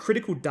having the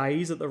critical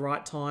days at the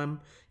right time.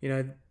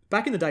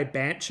 Back in the day,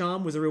 Bant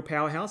Charm was a real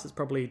powerhouse. It's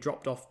probably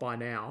dropped off by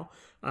now.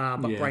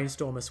 But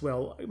Brainstorm as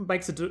well. It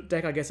makes the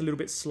deck, I guess, a little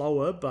bit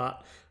slower,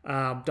 but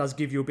does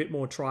give you a bit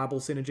more tribal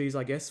synergies,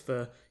 I guess,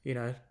 for,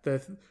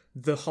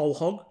 the whole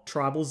hog,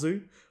 Tribal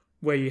Zoo,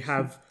 where you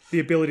have the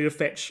ability to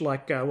fetch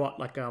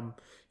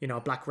a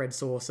black-red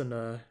source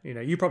and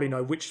you probably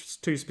know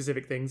which 2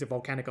 specific things, a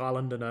volcanic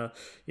island and a,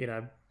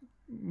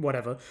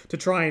 whatever, to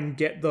try and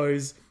get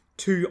those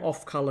 2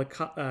 off-color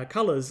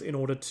colors in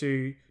order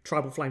to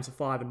Tribal Flames of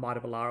 5 and Might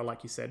of Alara,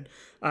 like you said.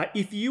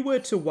 If you were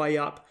to weigh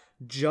up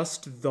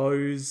just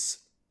those,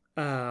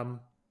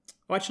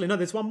 actually no,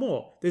 there's one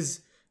more.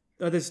 There's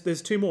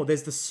 2 more.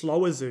 There's the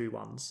slower Zoo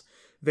ones.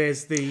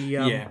 There's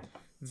the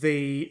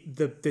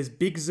there's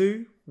Big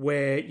Zoo,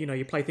 where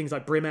you play things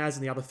like Brimaz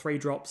and the other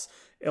 3-drops,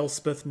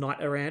 Elspeth, Knight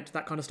Errant,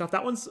 that kind of stuff.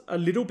 That one's a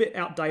little bit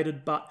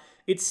outdated, but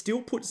it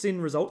still puts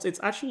in results. It's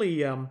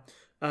actually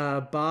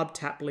Barb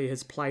Tapley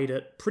has played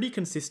it pretty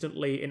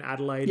consistently in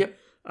Adelaide. Yep.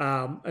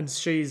 And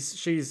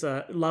she's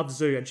loves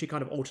Zoo, and she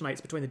kind of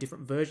alternates between the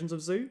different versions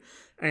of Zoo.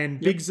 And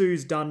Big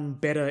Zoo's done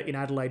better in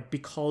Adelaide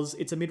because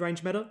it's a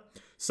mid-range meta.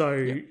 So,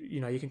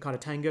 you can kind of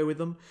tango with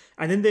them.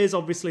 And then there's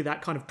obviously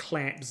that kind of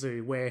clamp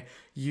Zoo where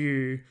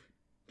you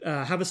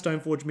have a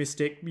Stoneforge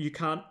Mystic.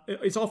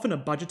 It's often a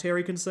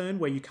budgetary concern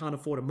where you can't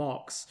afford a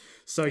Mox.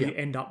 So you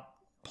end up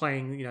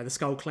playing, the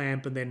Skull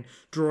Clamp and then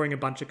drawing a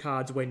bunch of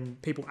cards when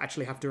people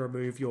actually have to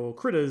remove your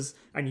critters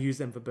and use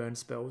them for burn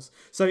spells.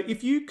 So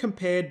if you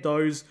compared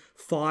those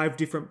 5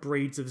 different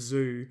breeds of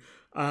Zoo,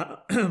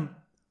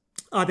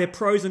 are there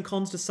pros and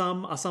cons to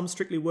some? Are some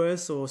strictly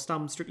worse or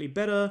some strictly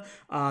better?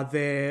 Are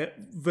there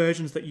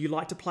versions that you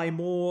like to play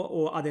more,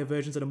 or are there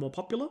versions that are more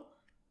popular?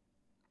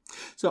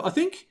 So I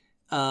think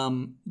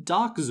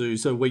Dark Zoo,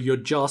 so where you're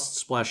just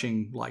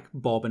splashing like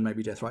Bob and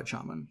maybe Deathrite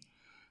Shaman,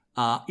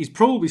 is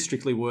probably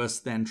strictly worse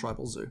than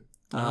Tribal Zoo.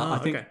 I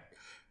think okay.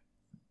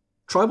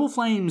 Tribal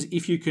Flames,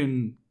 if you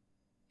can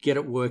get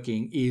it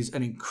working, is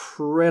an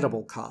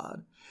incredible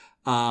card.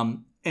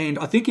 And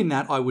I think in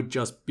that I would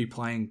just be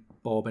playing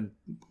Bob and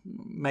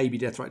maybe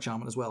Deathrite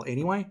Shaman as well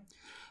anyway.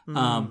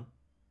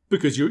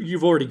 Because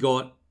you've already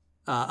got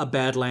a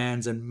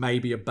Badlands and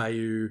maybe a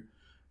Bayou,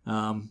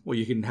 or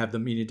you can have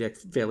them in your deck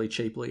fairly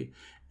cheaply.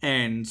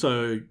 And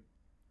so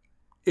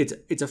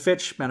it's a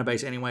fetch mana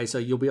base anyway, so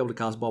you'll be able to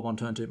cast Bob on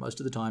turn 2 most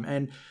of the time.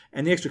 And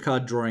the extra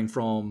card drawing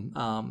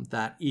from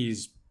that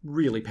is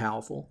really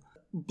powerful.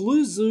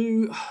 Blue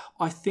Zoo,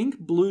 I think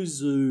Blue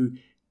Zoo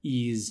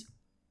is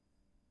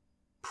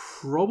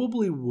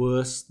probably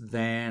worse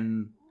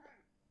than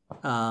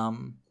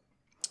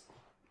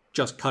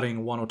just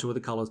cutting one or two of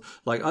the colors.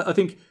 Like I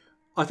think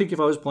if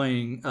I was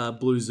playing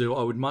Blue Zoo,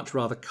 I would much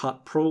rather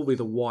cut probably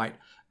the white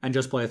and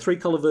just play a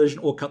 3-color version,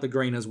 or cut the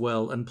green as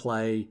well and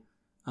play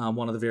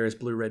one of the various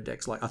blue-red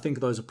decks. Like I think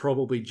those are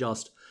probably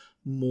just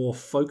more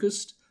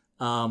focused.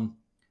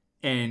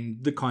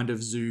 And the kind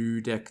of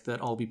Zoo deck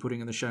that I'll be putting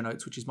in the show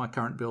notes, which is my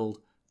current build,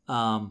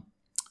 I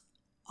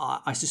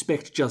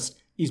suspect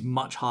just is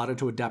much harder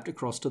to adapt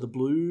across to the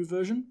blue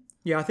version.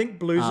 Yeah, I think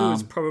Blue Zoo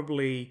is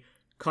probably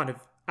kind of,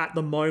 at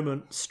the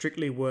moment,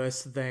 strictly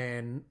worse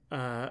than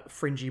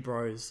Fringy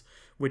Bros,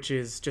 which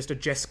is just a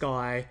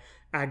Jeskai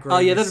aggro. Oh,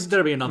 yeah,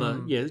 that'd be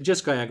another... Yeah,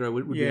 Jeskai aggro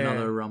would be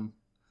another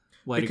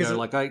way because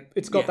to go.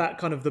 It's got that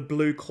kind of the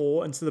blue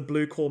core, and so the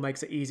blue core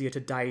makes it easier to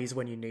daze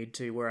when you need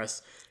to,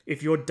 whereas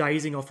if you're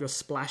dazing off your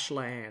splash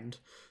land,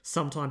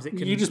 sometimes it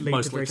can lead to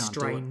very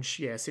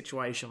strange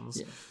situations.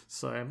 Yeah.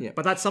 So,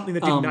 but that's something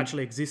that didn't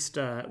actually exist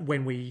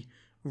when we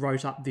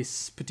wrote up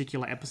this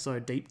particular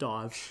episode deep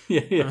dive.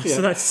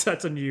 So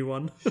that's a new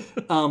one.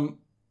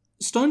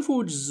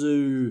 Stoneforge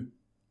Zoo,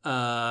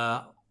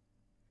 I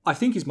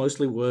think, is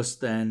mostly worse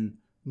than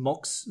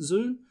Mox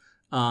Zoo.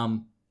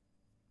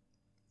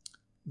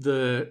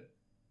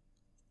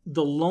 The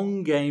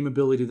long game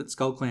ability that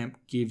Skullclamp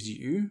gives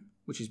you,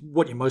 which is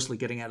what you're mostly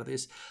getting out of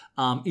this,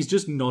 is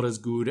just not as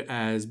good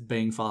as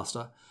being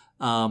faster.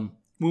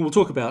 We'll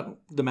talk about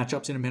the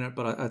matchups in a minute,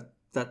 but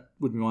that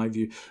would be my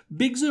view.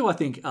 Big Zoo, I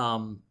think,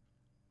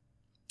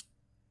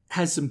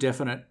 has some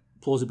definite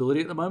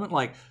plausibility at the moment.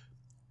 Like,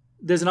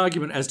 there's an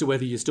argument as to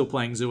whether you're still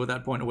playing Zoo at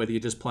that point or whether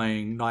you're just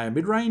playing Naya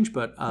mid-range,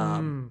 but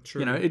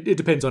it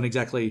depends on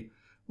exactly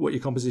what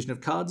your composition of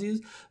cards is.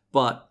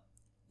 But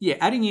yeah,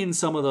 adding in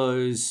some of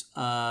those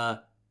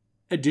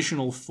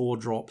additional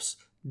 4-drops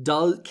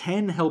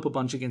can help a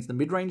bunch against the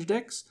mid-range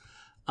decks.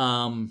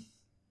 There's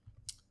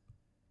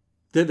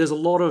a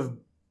lot of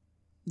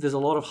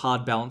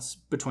hard balance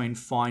between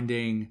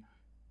finding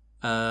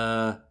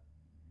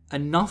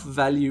enough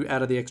value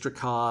out of the extra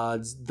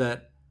cards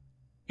that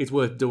it's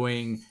worth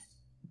doing,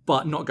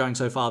 but not going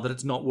so far that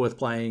it's not worth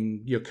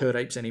playing your Curd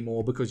Apes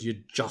anymore because you're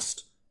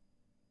just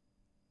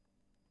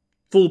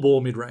full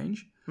bore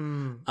mid-range.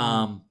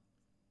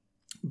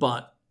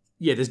 But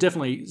yeah, there's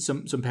definitely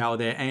some power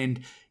there. And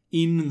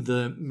in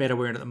the meta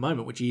we're in at the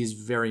moment, which is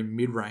very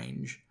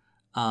mid-range,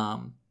 I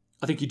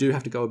think you do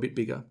have to go a bit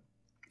bigger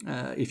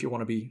if you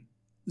want to be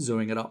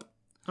zooing it up.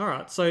 All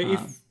right. So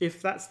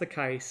if that's the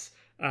case,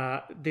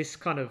 this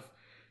kind of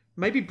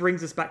maybe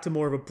brings us back to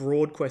more of a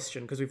broad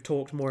question, because we've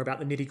talked more about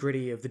the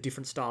nitty-gritty of the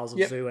different styles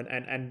of Zoo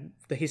and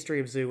the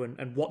history of Zoo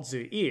and what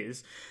Zoo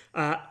is.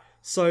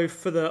 So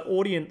for the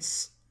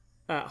audience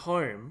at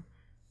home,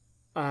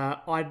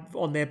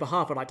 on their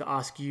behalf, I'd like to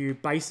ask you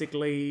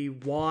basically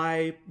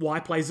why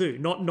play Zoo?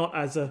 Not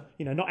as a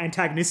not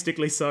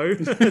antagonistically so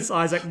as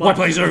Isaac might. Why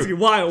play Zoo?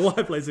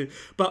 Why play Zoo?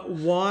 But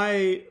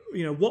why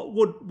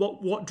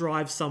what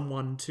drives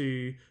someone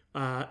to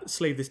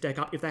sleeve this deck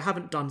up if they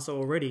haven't done so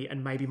already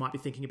and maybe might be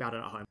thinking about it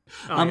at home?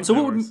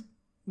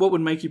 What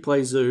would make you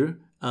play Zoo?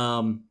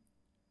 What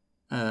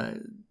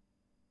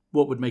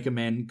would make a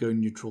man go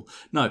neutral?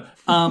 No.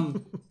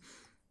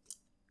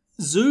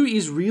 Zoo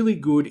is really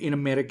good in a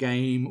meta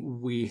game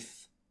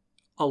with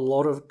a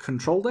lot of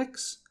control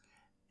decks,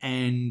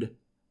 and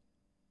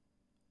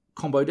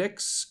combo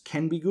decks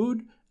can be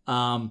good,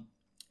 and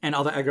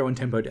other aggro and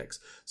tempo decks.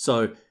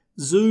 So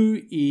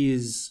Zoo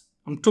is...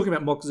 I'm talking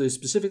about Mox Zoo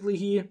specifically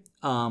here.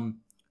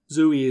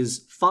 Zoo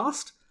is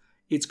fast.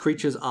 Its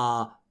creatures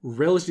are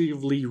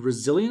relatively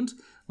resilient.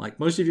 Like,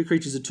 most of your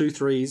creatures are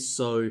 2/3s,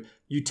 so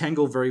you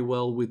tangle very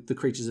well with the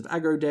creatures of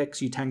aggro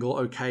decks. You tangle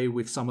okay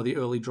with some of the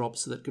early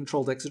drops that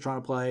control decks are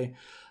trying to play.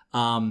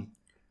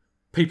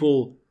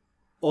 People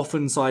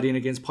often side in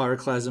against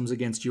Pyroclasms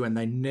against you, and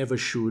they never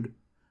should.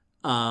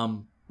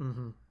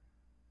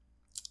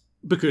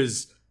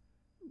 Because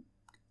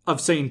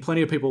I've seen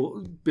plenty of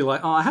people be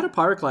like, oh, I had a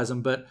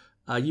Pyroclasm, but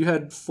you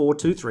had 4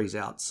 2/3s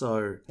out,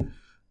 so...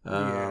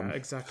 yeah,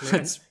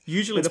 exactly.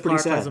 Usually the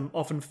Pyroclasm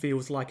often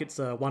feels like it's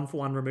a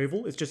 1-for-1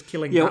 removal. It's just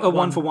killing a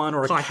 1-for-1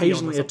 or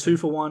occasionally a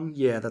 2-for-1.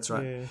 Yeah, that's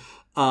right.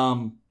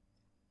 Yeah.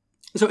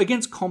 So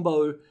against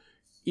combo,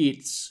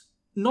 it's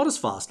not as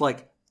fast.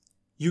 Like,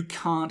 you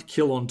can't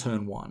kill on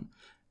turn 1.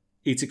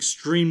 It's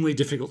extremely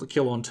difficult to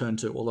kill on turn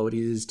 2, although it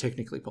is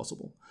technically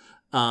possible.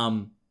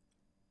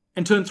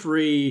 And turn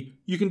 3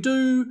 you can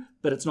do,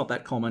 but it's not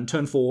that common.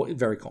 Turn 4 is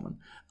very common.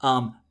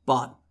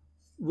 But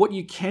what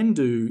you can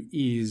do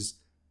is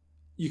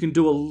you can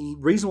do a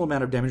reasonable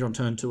amount of damage on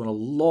turn 2 and a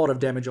lot of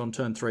damage on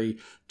turn 3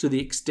 to the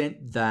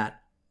extent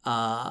that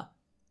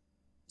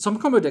some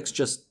combo decks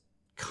just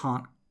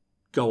can't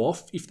go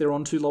off if they're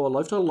on too low a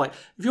life total. Like,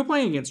 if you're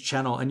playing against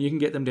Channel and you can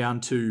get them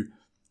down to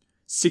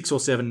 6 or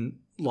 7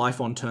 life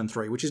on turn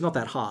 3, which is not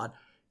that hard,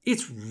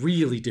 it's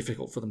really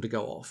difficult for them to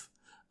go off.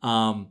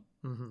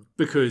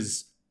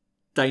 Because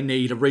they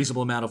need a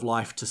reasonable amount of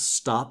life to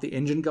start the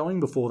engine going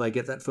before they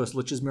get that first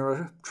Lich's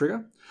Mirror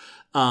trigger.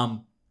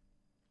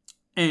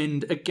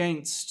 And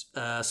against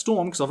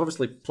Storm, because I've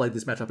obviously played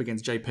this matchup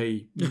against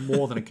JP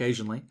more than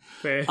occasionally,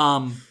 Fair.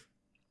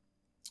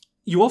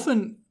 you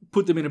often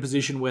put them in a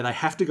position where they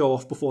have to go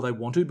off before they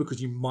want to,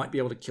 because you might be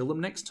able to kill them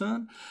next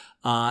turn.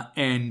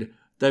 And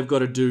they've got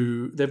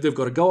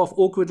to go off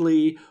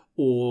awkwardly,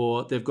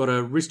 or they've got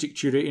to Rhystic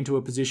Tutor into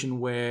a position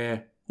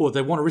where... Or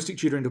they want a Rhystic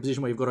Tutor into a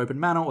position where you've got open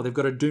mana, or they've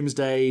got to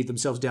Doomsday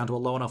themselves down to a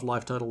low enough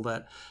life total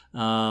that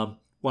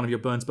one of your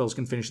burn spells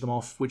can finish them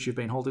off, which you've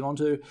been holding on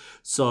to.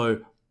 So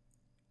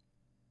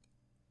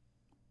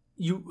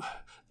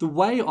the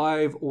way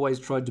I've always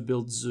tried to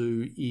build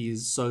Zoo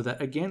is so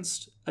that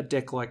against a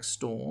deck like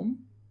Storm,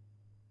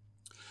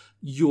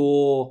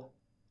 your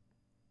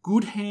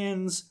good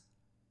hands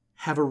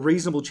have a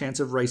reasonable chance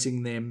of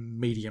racing their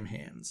medium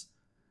hands.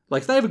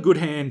 Like, if they have a good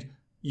hand,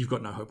 you've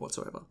got no hope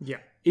whatsoever. Yeah.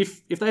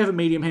 If they have a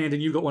medium hand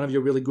and you've got one of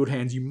your really good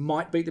hands, you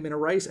might beat them in a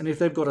race. And if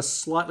they've got a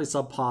slightly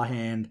subpar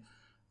hand,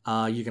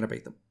 you're going to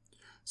beat them.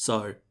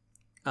 So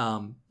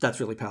that's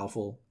really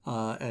powerful,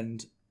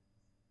 and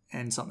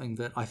something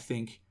that I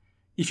think,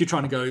 if you're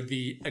trying to go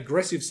the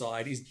aggressive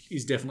side,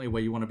 is definitely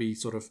where you want to be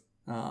sort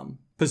of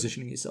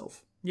positioning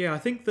yourself. Yeah, I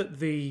think that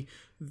the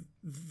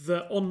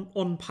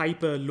on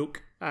paper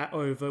look at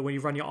over, when you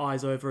run your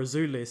eyes over a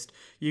Zoo list,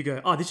 you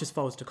go, oh, this just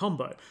folds to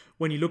combo.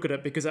 When you look at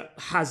it, because it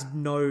has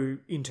no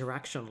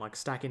interaction, like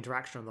stack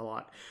interaction and the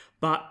like.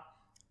 But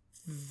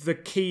the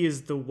key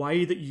is the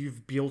way that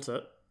you've built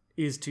it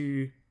is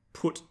to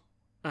put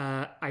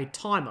a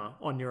timer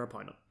on your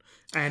opponent.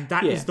 And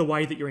that is the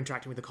way that you're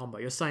interacting with the combo.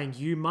 You're saying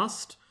you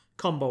must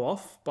combo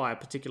off by a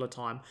particular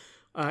time.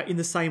 In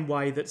the same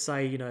way that,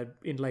 say,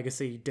 in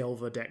Legacy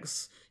Delver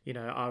decks,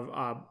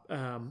 are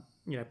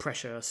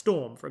pressure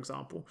Storm, for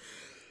example.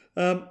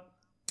 The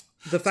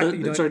fact that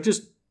you don't... Sorry,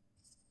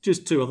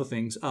 just two other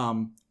things.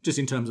 Just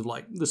in terms of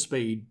like the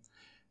speed.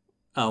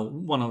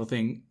 One other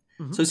thing.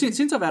 Mm-hmm. So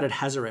since I've added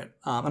Hazoret,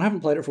 and I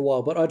haven't played it for a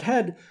while, but I'd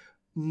had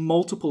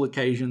multiple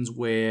occasions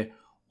where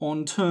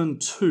on turn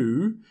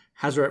 2,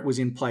 Hazoret was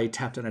in play,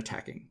 tapped and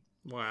attacking.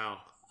 Wow.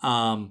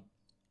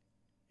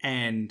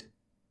 And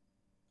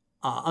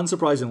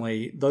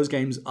unsurprisingly, those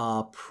games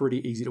are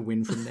pretty easy to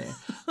win from there.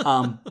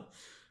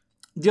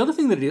 The other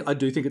thing that I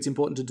do think it's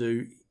important to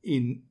do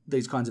in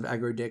these kinds of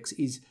aggro decks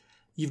is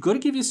you've got to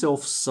give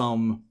yourself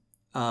some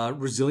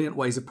resilient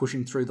ways of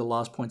pushing through the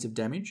last points of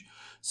damage.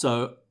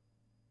 So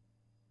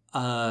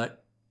I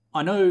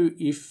know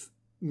if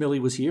Millie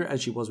was here,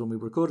 as she was when we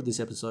recorded this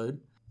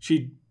episode,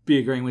 she'd be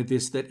agreeing with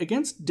this, that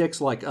against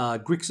decks like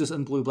Grixis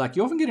and Blue-Black,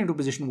 you often get into a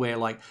position where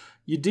like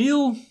you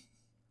deal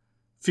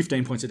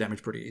 15 points of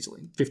damage pretty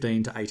easily,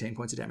 15 to 18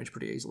 points of damage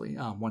pretty easily,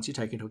 once you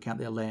take into account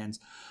their lands.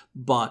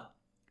 But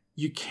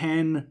you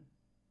can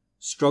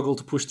struggle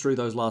to push through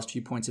those last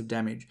few points of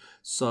damage.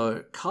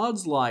 So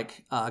cards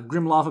like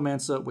Grim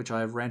Lavamancer, which I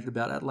have ranted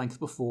about at length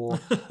before,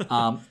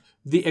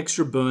 the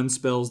extra burn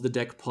spells the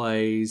deck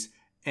plays,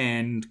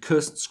 and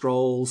Cursed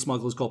Scroll,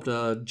 Smuggler's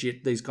Copter,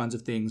 Jit, these kinds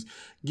of things,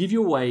 give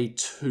you a way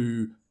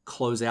to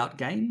close out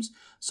games.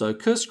 So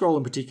Cursed Scroll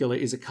in particular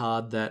is a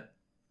card that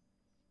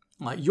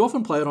you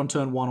often play it on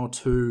turn 1 or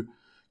 2.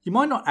 You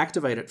might not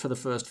activate it for the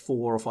first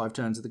 4 or 5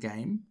 turns of the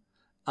game.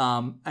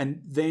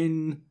 And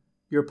then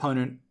your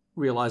opponent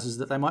realizes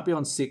that they might be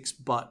on 6,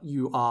 but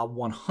you are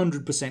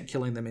 100%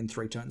 killing them in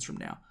 3 turns from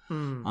now.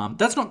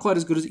 That's not quite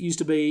as good as it used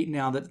to be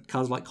now that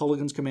cards like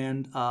Colligan's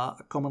Command are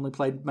a commonly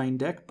played main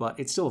deck, but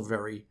it's still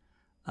very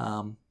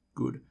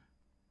good.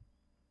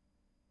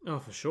 Oh,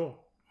 for sure.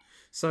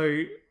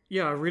 So,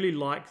 yeah, I really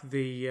like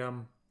the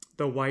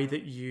way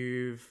that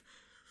you've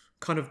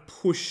kind of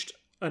pushed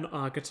an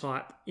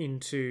archetype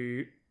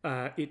into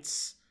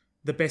its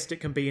the best it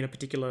can be in a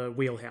particular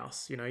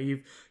wheelhouse.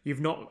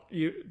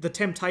 The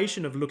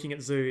temptation of looking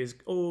at Zoo is,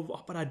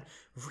 but I'd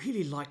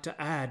really like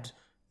to add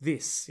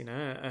this.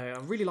 I'd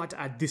really like to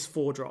add this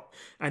 4-drop,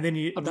 and then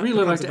I'd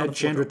really like to add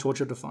Chandra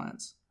Torch of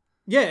Defiance.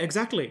 Yeah,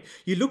 exactly.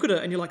 You look at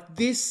it and you're like,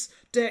 this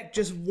deck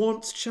just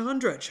wants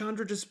Chandra.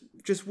 Chandra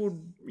just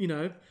would,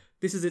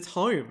 this is its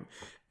home,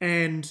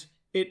 and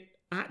it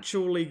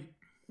actually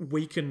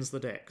weakens the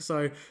deck.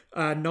 So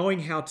knowing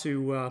how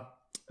to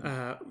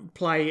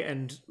play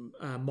and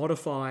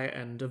modify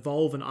and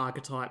evolve an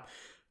archetype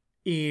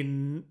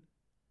from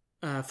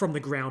the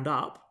ground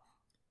up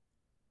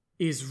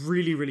is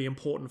really, really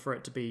important for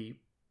it to be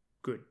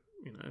good.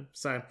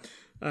 So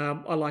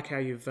I like how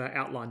you've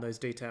outlined those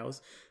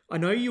details. I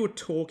know you were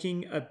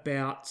talking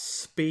about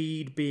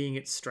speed being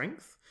its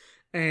strength,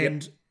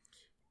 And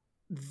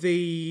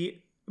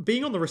the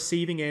being on the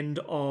receiving end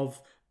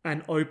of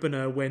an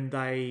opener when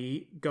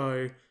they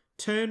go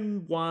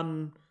turn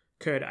 1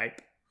 Curd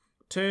Ape,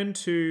 turn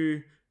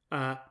 2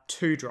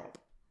 2 drop,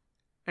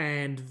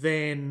 and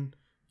then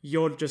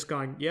you're just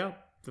going, yeah,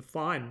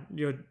 fine.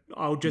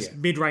 I'll just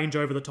mid-range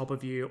over the top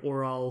of you,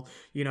 or I'll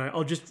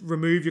just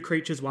remove your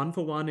creatures 1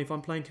 for 1 if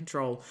I'm playing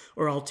control,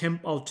 or I'll turn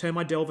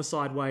my Delver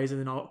sideways and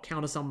then I'll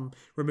counter some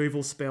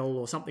removal spell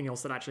or something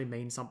else that actually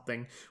means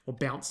something, or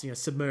bounce,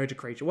 submerge a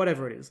creature,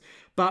 whatever it is.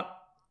 But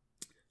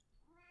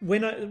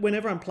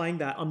whenever I'm playing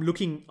that, I'm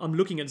looking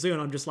at Zoo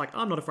and I'm just like,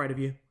 I'm not afraid of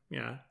you.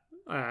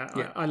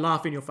 I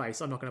laugh in your face.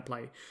 I'm not going to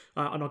play.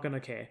 I'm not going to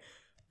care.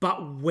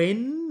 But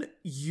when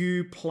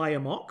you play a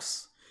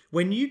Mox,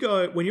 when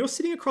you're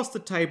sitting across the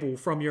table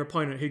from your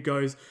opponent who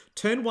goes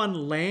turn 1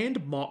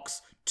 land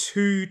Mox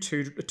 2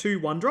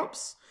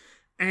 1-drops,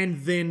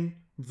 and then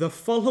the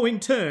following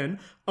turn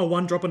a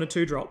 1-drop and a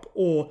 2-drop,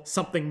 or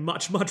something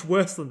much, much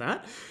worse than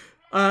that,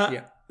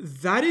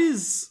 that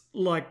is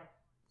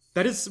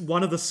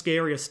one of the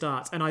scariest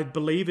starts. And I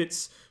believe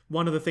it's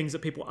one of the things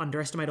that people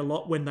underestimate a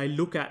lot when they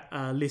look at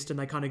a list and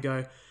they kind of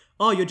go,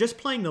 oh, you're just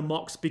playing the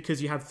Mox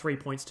because you have 3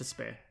 points to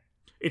spare.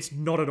 It's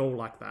not at all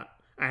like that.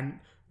 And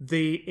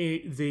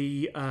the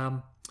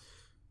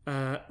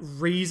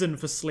reason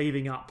for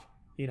sleeving up,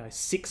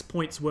 6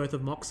 points worth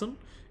of Moxen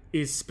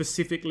is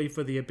specifically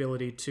for the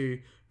ability to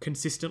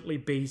consistently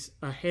be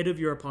ahead of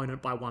your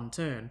opponent by 1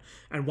 turn.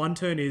 And 1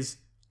 turn is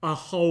a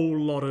whole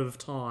lot of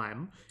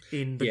time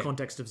in the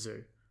context of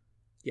Zoo.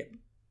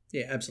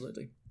 Yeah,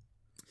 absolutely.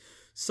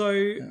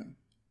 So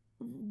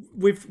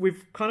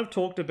we've kind of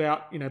talked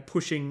about,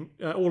 pushing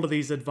all of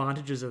these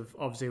advantages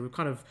of Zoo. We've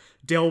kind of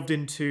delved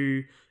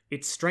into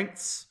its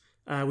strengths.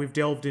 We've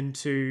delved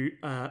into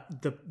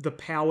the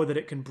power that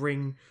it can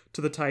bring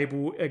to the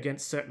table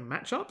against certain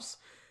matchups.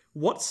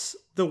 What's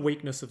the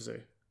weakness of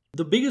Zoo?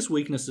 The biggest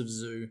weakness of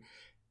Zoo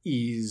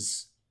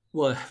is,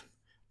 well,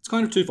 it's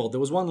kind of twofold. There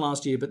was one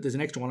last year, but there's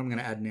an extra one I'm going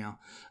to add now.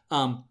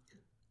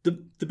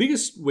 The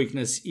biggest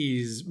weakness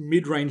is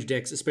mid-range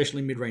decks,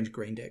 especially mid-range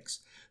green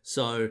decks.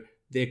 So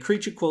their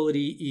creature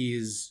quality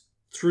is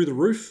through the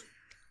roof.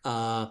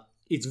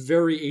 It's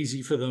very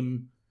easy for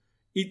them.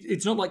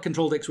 It's not like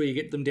control decks where you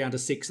get them down to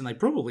 6 and they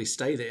probably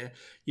stay there.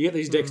 You get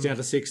these decks down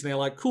to 6 and they're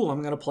like, cool,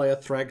 I'm going to play a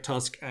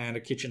Thragtusk and a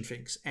Kitchen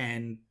Finks,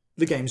 and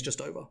the game's just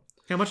over.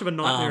 How much of a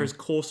nightmare is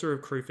Courser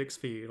of Kruphix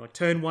for you? Like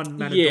turn 1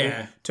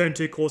 Matador, turn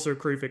 2 Courser of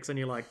Kruphix, and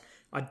you're like,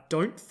 I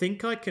don't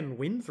think I can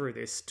win through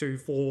this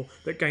 2/4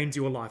 that gains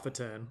you a life a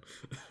turn.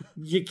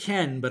 You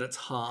can, but it's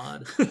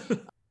hard.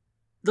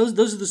 Those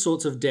are the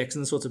sorts of decks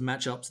and the sorts of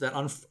matchups that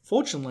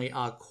unfortunately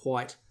are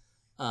quite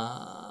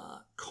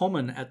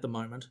common at the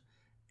moment,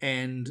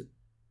 and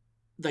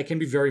they can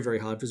be very, very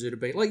hard for Zoo to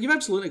beat. Like, you've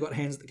absolutely got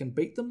hands that can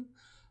beat them.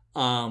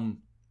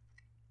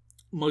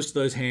 Most of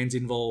those hands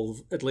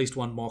involve at least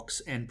 1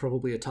 Mox and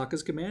probably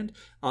Ataka's Command.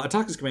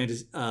 Ataka's Command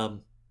is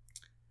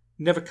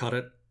never cut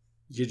it.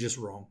 You're just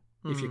wrong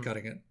if you're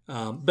cutting it.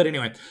 But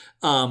anyway,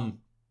 so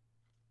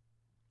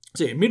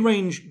yeah,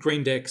 mid-range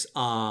green decks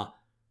are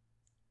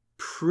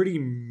pretty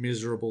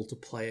miserable to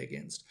play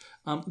against.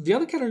 The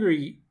other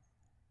category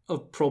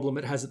of problem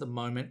it has at the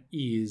moment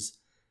is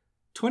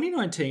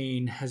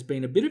 2019 has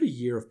been a bit of a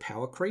year of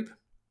power creep.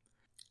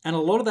 And a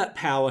lot of that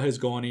power has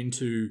gone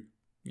into,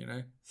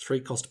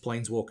 3-cost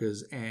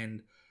Planeswalkers.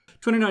 And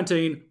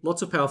 2019,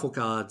 lots of powerful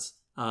cards.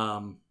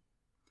 In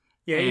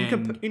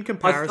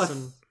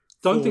comparison...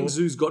 I don't think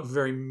Zoo's got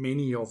very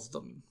many of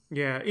them.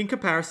 Yeah, in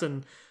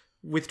comparison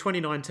with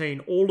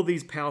 2019, all of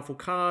these powerful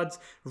cards,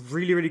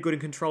 really, really good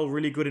in control,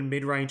 really good in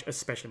mid-range,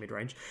 especially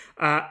mid-range.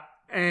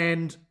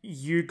 And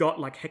you got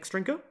like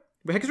Hexdrinker.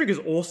 But Hexdrinker is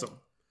awesome.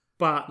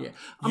 But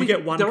you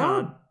get one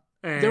card.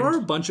 There are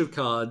a bunch of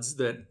cards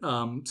that...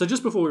 so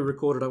just before we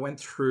recorded, I went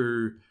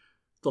through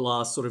the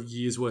last sort of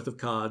year's worth of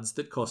cards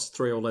that cost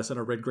 3 or less on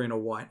a red, green, or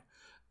white.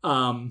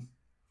 And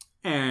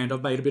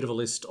I've made a bit of a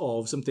list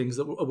of some things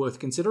that are worth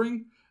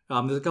considering.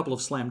 There's a couple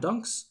of slam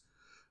dunks.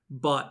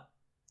 But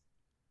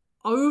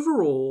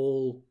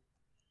overall,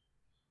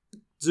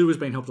 Zoo has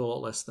been helped a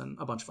lot less than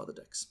a bunch of other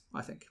decks,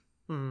 I think.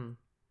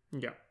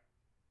 Yeah.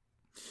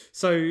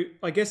 So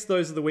I guess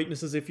those are the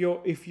weaknesses. If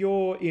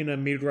you're in a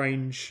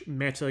mid-range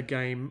meta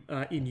game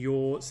in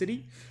your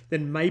city,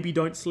 then maybe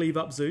don't sleeve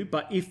up Zoo.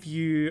 But if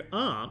you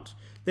aren't,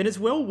 then it's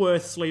well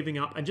worth sleeving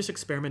up and just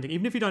experimenting.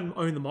 Even if you don't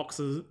own the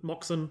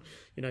Moxen,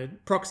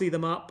 proxy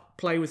them up,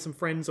 play with some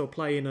friends, or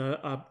play in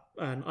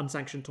an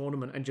unsanctioned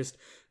tournament and just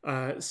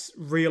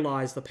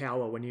realize the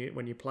power when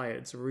you play it.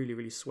 It's really,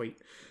 really sweet.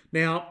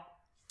 Now,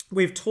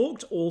 we've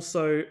talked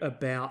also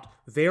about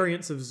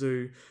variants of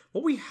Zoo.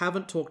 What we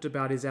haven't talked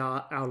about is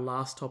our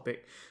last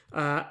topic.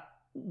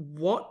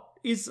 What's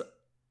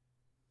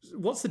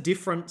the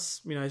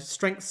difference?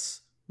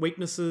 Strengths,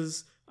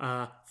 weaknesses,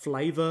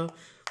 flavor.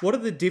 What are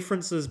the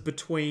differences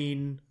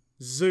between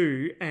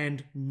Zoo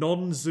and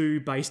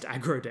non-Zoo based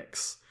aggro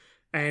decks?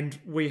 And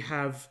we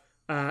have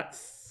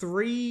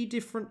 3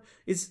 different...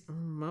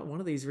 one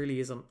of these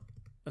really isn't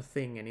a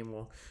thing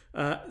anymore.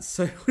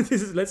 So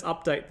let's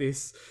update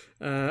this.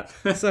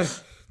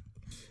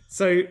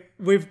 So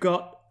we've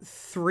got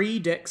 3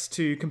 decks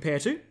to compare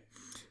to.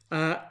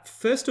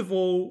 First of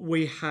all,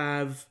 we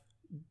have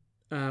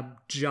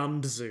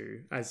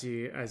Junzu, as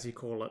you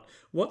call it.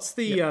 What's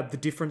the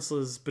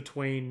differences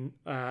between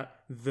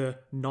the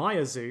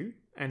Naya-Zu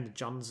and the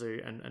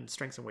Junzu and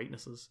strengths and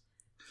weaknesses?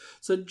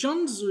 So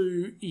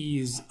Junzu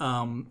is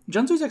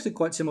actually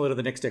quite similar to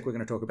the next deck we're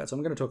going to talk about. So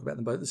I'm going to talk about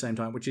them both at the same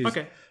time, which is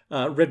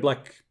Red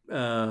Black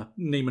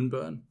Neiman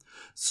Burn.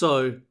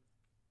 So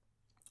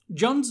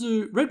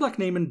Junzu Red Black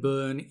Neiman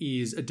Burn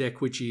is a deck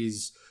which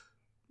is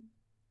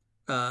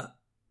a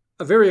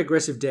very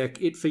aggressive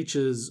deck. It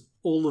features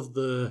all of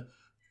the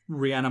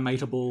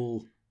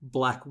reanimatable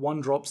black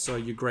 1-drops, so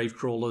your Grave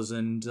Crawlers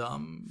and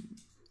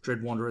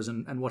Dread Wanderers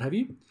and what have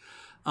you.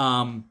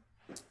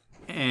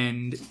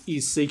 And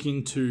is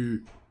seeking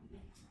to...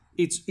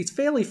 It's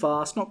fairly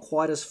fast, not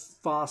quite as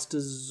fast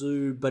as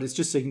Zoo, but it's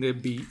just seeking to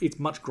be... It's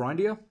much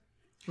grindier.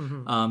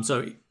 Mm-hmm.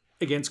 So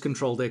against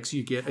control decks,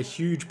 you get a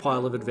huge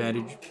pile of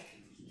advantage.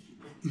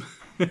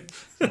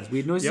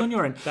 Weird noises on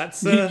your end.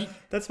 That's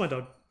my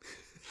dog.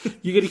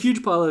 You get a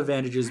huge pile of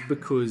advantages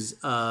because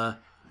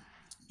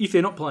if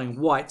they're not playing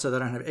white, so they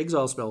don't have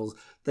exile spells,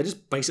 they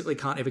just basically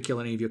can't ever kill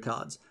any of your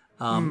cards.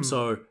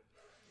 So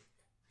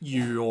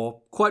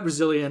you're quite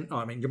resilient.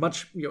 I mean,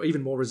 you're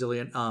even more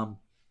resilient, and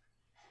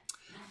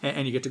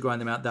you get to grind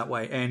them out that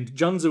way. And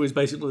Junzu is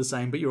basically the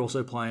same, but you're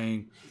also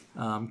playing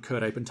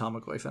Kird Ape and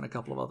Tarmogoyf and a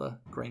couple of other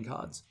green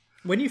cards.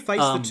 When you face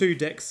the 2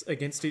 decks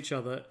against each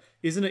other,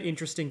 isn't it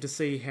interesting to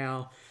see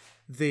how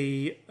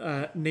the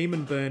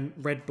Neiman Burn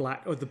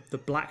red-black, or the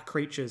black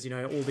creatures,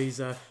 all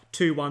these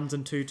 2 1s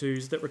and 2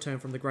 2s that return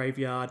from the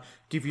graveyard,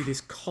 give you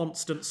this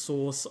constant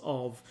source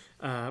of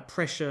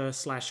pressure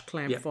 /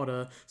 clamp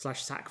fodder /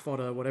 sack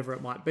fodder, whatever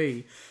it might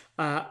be.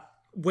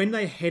 When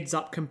they heads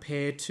up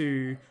compared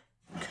to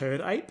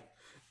Kird Ape,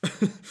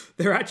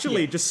 they're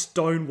actually just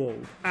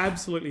stonewalled.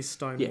 Absolutely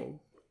stonewalled.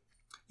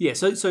 Yeah,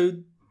 so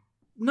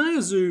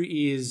Naya-Zu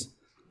is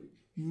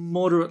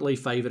moderately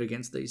favoured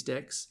against these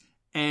decks,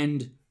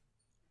 and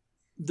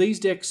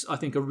these decks, I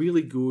think, are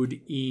really good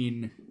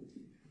in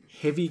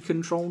heavy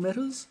control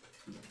metas.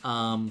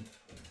 They're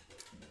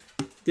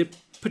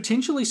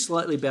potentially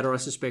slightly better, I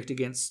suspect,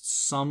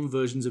 against some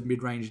versions of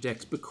mid-range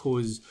decks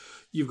because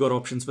you've got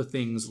options for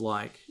things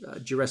like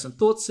Duressant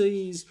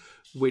Thoughtseize,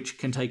 which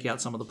can take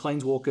out some of the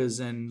Planeswalkers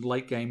and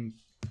late-game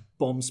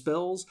bomb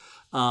spells.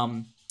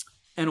 And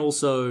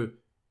also,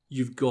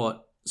 you've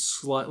got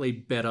slightly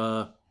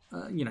better...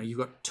 you've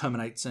got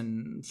Terminates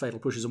and Fatal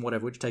Pushes and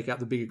whatever, which take out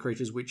the bigger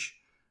creatures, which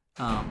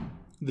the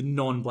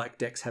non-black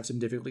decks have some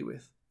difficulty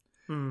with.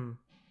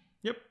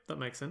 Yep, that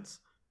makes sense.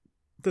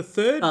 The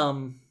third...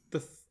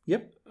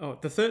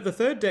 the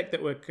third deck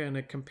that we're going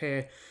to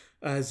compare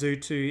Zoo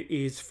to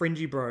is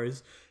Fringy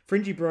Bros.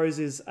 Fringy Bros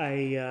is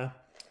a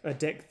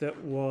deck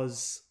that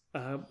was...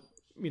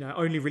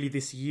 only really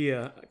this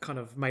year kind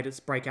of made its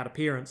breakout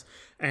appearance,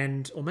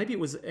 or maybe it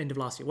was end of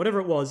last year, whatever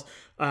it was,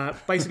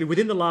 basically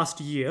within the last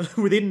year,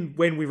 within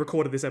when we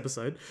recorded this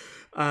episode,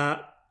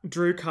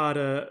 Drew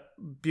Carter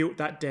built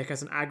that deck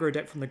as an aggro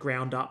deck from the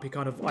ground up. He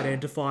kind of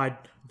identified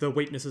the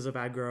weaknesses of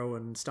aggro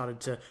and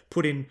started to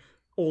put in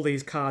all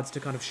these cards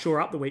to kind of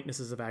shore up the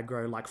weaknesses of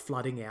aggro, like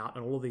flooding out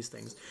and all of these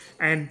things.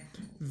 And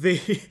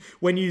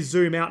when you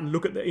zoom out and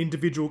look at the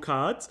individual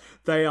cards,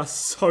 they are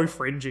so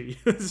fringy.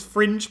 It's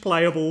fringe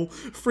playable,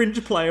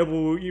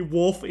 you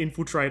Wharf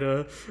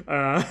Infiltrator,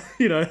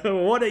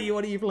 what are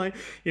you playing?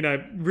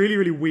 Really,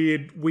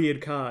 really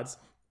weird cards.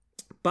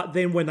 But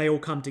then when they all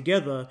come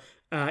together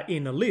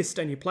in a list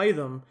and you play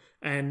them,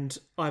 and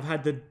I've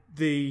had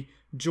the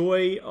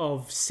joy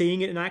of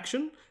seeing it in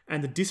action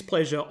and the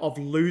displeasure of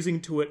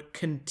losing to it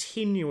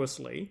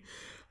continuously.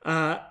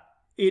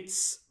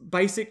 It's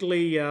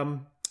basically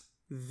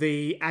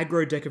the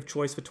aggro deck of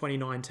choice for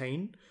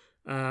 2019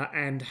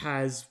 and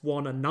has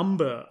won a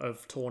number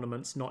of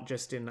tournaments, not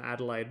just in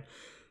Adelaide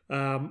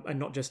and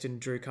not just in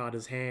Drew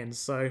Carter's hands.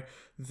 So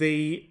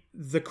the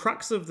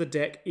crux of the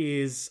deck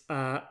is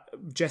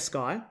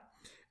Jeskai.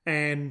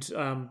 And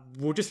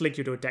we'll just link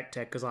you to a deck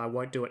tech because I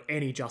won't do it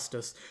any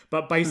justice.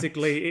 But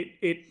basically,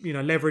 it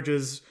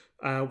leverages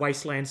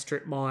Wasteland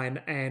Strip Mine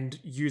and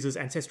uses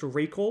Ancestral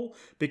Recall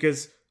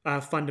because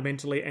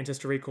fundamentally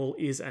Ancestral Recall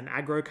is an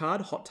aggro card,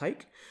 hot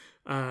take.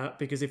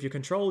 Because if you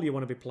control, you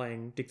want to be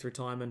playing Dig Through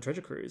Time and Treasure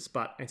Cruise.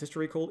 But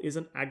Ancestral Recall is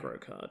an aggro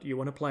card. You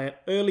want to play it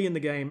early in the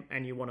game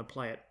and you want to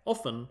play it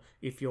often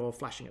if you're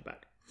flashing it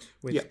back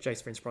with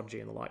Jace Vryn's Prodigy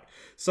and the like.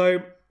 So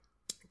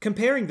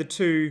comparing the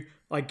two...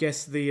 I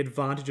guess the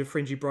advantage of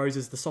Fringy Bros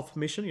is the soft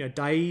permission,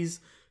 Daze,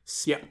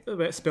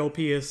 Spell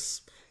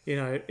Pierce,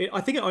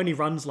 I think it only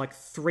runs like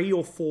 3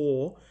 or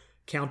 4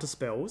 counter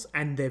spells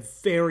and they're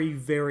very,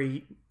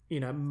 very,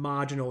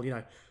 marginal,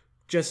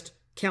 just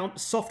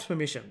count soft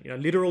permission,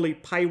 literally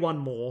pay 1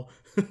 more,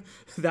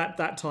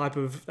 that type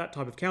of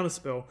counter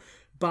spell,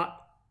 but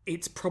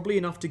it's probably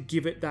enough to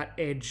give it that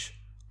edge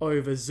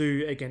over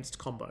Zoo against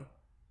combo.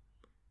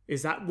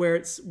 Is that where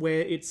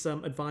its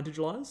advantage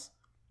lies?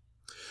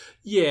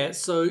 Yeah,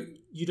 so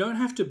you don't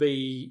have to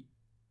be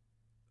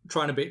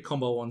trying to beat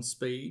combo on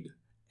speed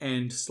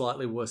and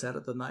slightly worse at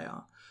it than they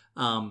are.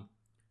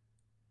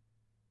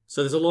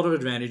 So there's a lot of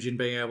advantage in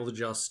being able to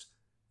just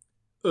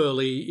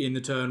early in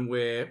the turn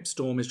where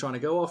Storm is trying to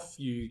go off,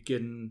 you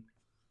can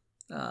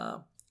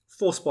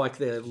force spike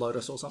their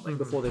Lotus or something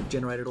before they've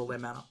generated all their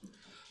mana.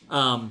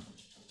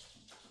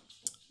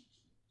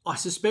 I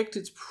suspect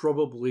it's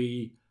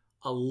probably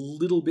a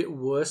little bit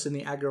worse in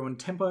the aggro and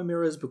tempo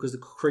mirrors because the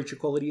creature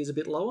quality is a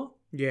bit lower.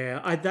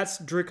 Yeah,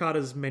 Drew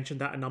Carter's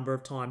mentioned that a number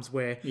of times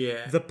where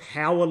Yeah. the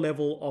power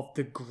level of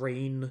the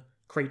green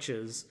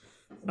creatures,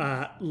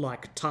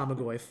 like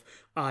Tarmogoyf,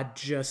 are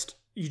just...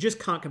 You just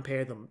can't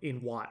compare them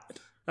in white,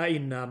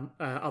 in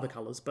other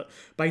colours. But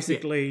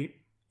basically,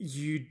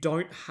 you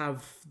don't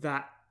have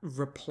that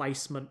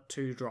replacement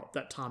 2-drop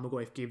that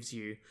Tarmogoyf gives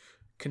you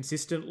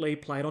consistently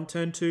played on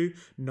turn 2.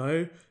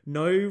 No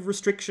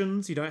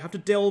restrictions. You don't have to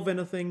delve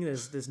anything.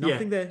 There's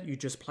nothing there. You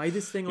just play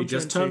this thing on turn 2. It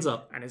just turns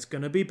up. And it's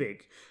going to be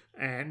big.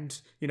 And,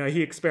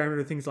 he experimented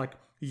with things like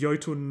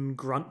Jotun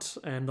Grunt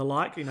and the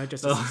like,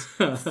 just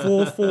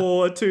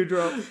 4/4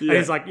 2-drop. Yeah. And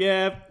he's like,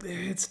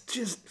 it's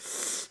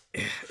just...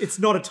 It's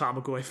not a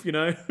Tarmogoyf,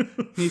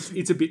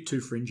 It's a bit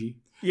too fringy.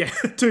 Yeah,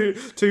 too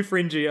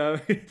fringy. Go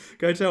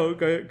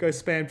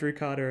spam Drew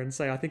Carter and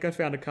say, I think I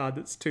found a card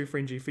that's too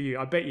fringy for you.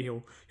 I bet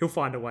you he'll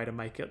find a way to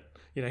make it.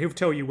 He'll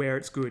tell you where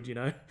it's good,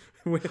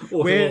 Or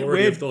he'll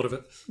already have thought of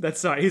it.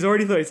 That's right. He's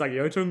already thought. It's like,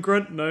 Jotun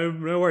Grunt, no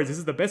worries. This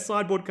is the best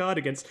sideboard card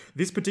against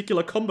this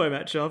particular combo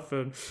matchup.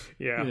 And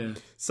yeah.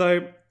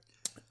 So...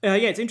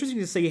 it's interesting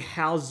to see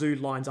how Zoo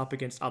lines up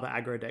against other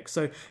aggro decks.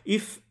 So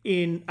if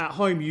at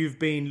home you've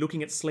been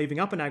looking at sleeving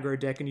up an aggro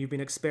deck and you've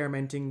been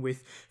experimenting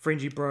with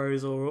Fringy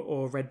Bros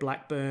or Red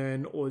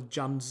Blackburn or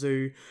Jund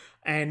Zoo,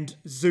 and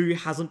Zoo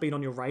hasn't been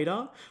on your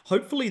radar,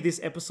 hopefully this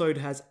episode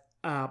has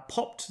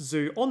popped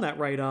Zoo on that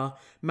radar,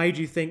 made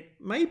you think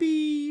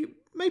maybe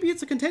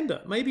it's a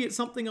contender. Maybe it's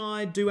something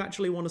I do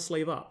actually want to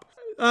sleeve up.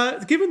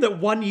 Given that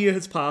 1 year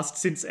has passed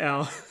since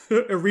our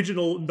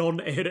original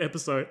non-aired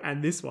episode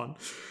and this one,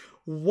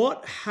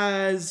 what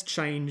has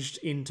changed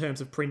in terms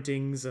of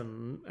printings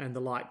and the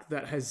like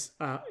that has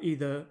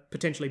either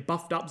potentially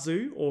buffed up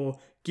Zoo or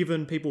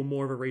given people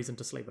more of a reason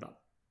to sleeve it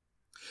up?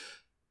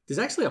 There's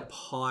actually a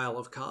pile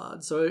of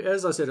cards. So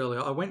as I said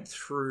earlier, I went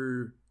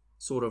through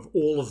sort of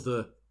all of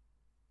the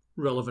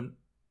relevant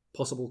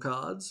possible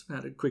cards,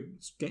 had a quick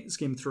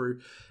skim through,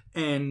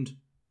 and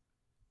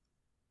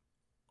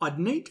I'd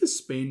need to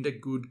spend a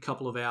good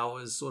couple of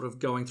hours sort of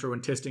going through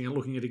and testing and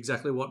looking at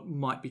exactly what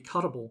might be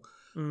cuttable.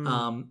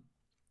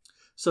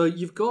 So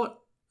you've got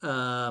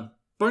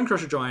Bone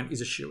Crusher Giant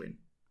is a shoo-in.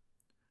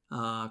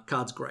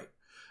 Card's great.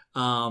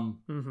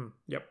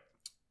 Yep.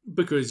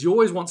 Because you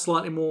always want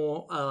slightly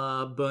more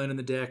burn in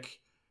the deck.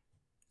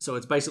 So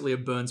it's basically a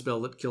burn spell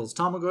that kills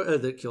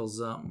that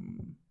kills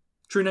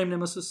True Name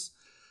Nemesis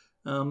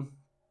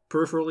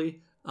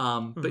peripherally.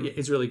 But yeah,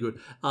 it's really good.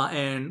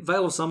 And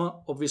Veil of Summer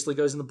obviously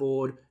goes in the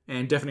board,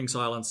 and Deafening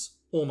Silence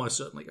almost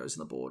certainly goes in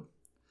the board.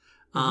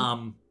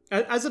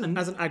 As an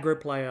aggro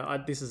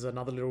player, this is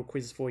another little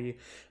quiz for you.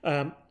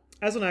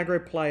 As an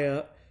aggro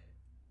player,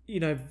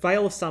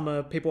 Veil of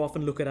Summer, people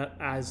often look at it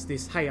as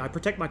this, hey, I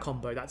protect my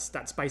combo.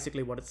 That's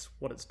basically what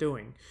it's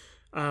doing.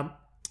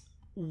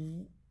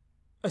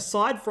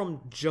 Aside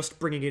from just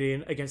bringing it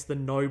in against the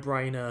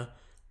no-brainer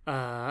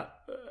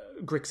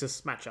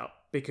Grixis matchup,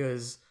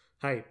 because,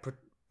 hey,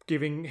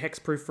 giving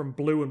hexproof from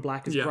blue and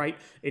black is great.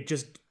 It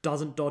just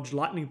doesn't dodge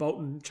Lightning Bolt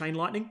and Chain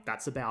Lightning.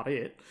 That's about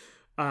it.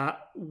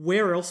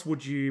 Where else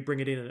would you bring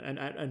it in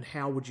and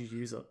how would you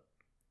use it?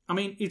 I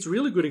mean, it's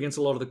really good against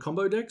a lot of the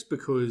combo decks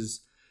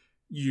because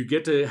you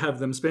get to have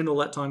them spend all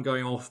that time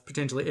going off,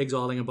 potentially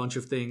exiling a bunch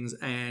of things,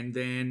 and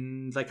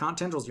then they can't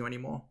tendrils you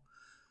anymore.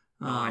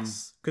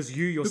 Nice. Because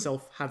you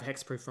yourself have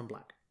hexproof from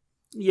black.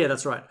 Yeah,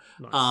 that's right.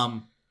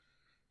 Nice.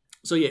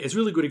 So yeah, it's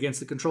really good against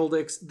the control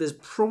decks. There's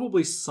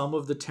probably some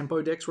of the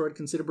tempo decks where I'd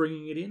consider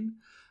bringing it in.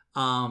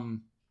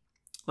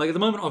 Like at the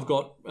moment, I've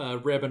got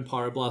Reb and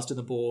Pyroblast in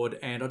the board,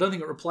 and I don't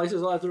think it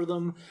replaces either of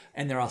them.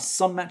 And there are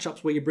some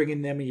matchups where you bring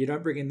in them and you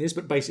don't bring in this,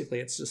 but basically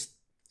it's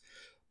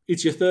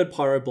your third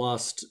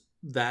Pyroblast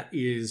that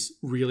is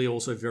really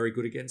also very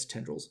good against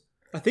tendrils.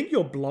 I think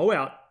your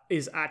blowout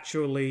is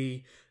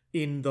actually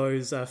in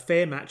those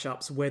fair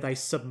matchups where they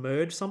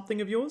submerge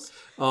something of yours.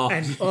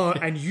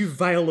 And you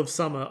Veil of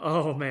Summer.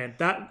 Oh man,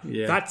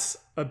 that's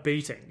a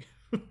beating.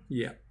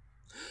 Yeah.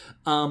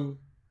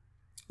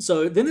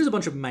 So then there's a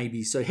bunch of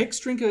maybes. So Hex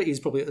Drinker is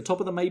probably at the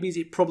top of the maybes.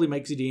 It probably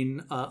makes it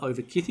in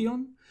over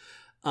Kithion.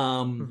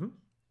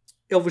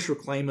 Elvish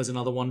Reclaimer is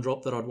another one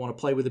drop that I'd want to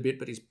play with a bit,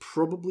 but is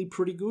probably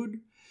pretty good.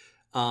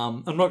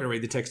 I'm not going to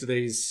read the text of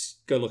these.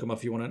 Go look them up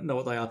if you want to know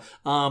what they are.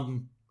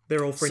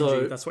 They're all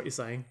fringy. That's what you're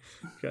saying.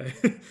 Okay,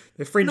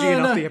 they're fringy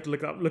enough that you have to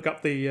look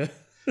up the.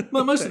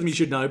 Well, most of them you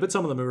should know, but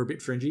some of them are a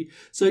bit fringy.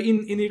 So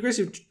in the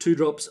aggressive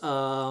 2-drops,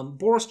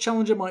 Boros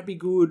Challenger might be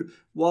good,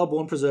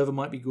 Wildborn Preserver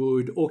might be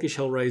good, Orcish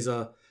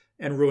Hellraiser,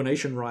 and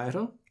Ruination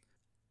Rioter.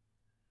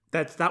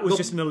 That was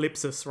just an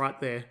ellipsis right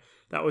there.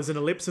 That was an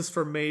ellipsis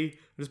from me.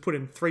 I just put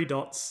in 3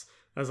 dots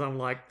as I'm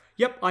like,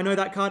 yep, I know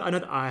that card.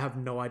 I have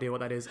no idea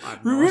what that is.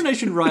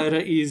 Ruination Rioter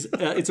is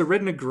it's a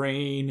red and a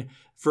green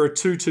for a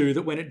 2/2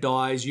 that when it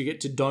dies, you get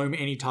to dome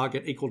any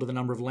target equal to the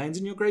number of lands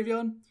in your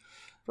graveyard.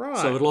 Right.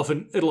 So it'll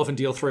often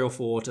deal 3 or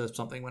 4 to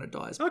something when it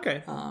dies.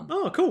 Okay.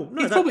 Cool.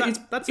 No,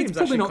 that seems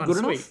probably not good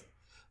sweet. enough.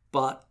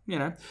 But,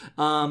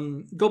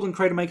 Goblin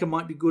Crater Maker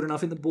might be good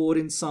enough in the board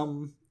in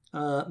some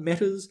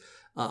metas.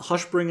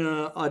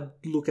 Hushbringer I'd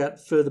look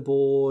at further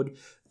board.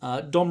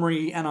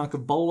 Domri, Anarch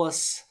of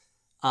Bolas.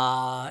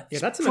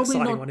 That's an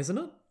exciting one, isn't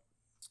it?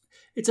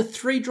 It's a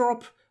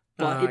 3-drop,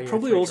 but it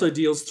probably also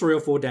deals 3 or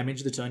 4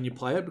 damage the turn you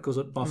play it because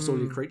it buffs all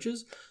your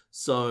creatures.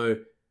 So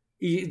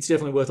it's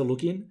definitely worth a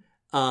look in.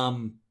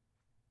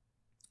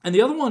 And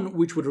the other one,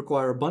 which would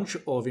require a bunch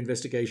of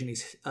investigation,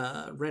 is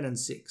Renin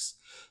 6.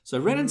 So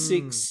Renin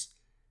 6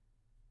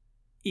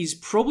 is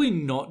probably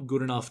not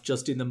good enough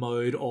just in the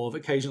mode of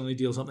occasionally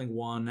deal something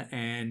 1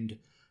 and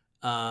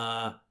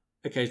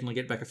occasionally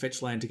get back a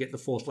fetch land to get the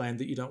 4th land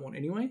that you don't want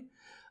anyway.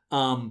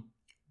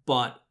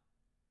 But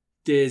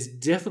there's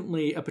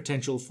definitely a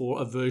potential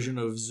for a version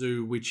of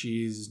Zoo which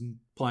is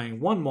playing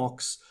 1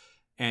 Mox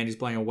and is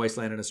playing a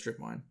Wasteland and a Strip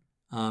Mine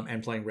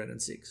and playing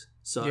Renin 6.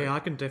 So yeah, I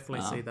can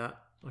definitely see that.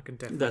 I can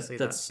definitely see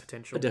that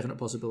potential. A definite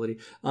possibility.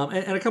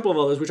 And a couple of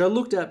others, which I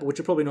looked at, but which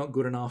are probably not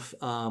good enough.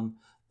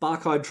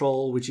 Barkhide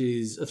Troll, which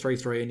is a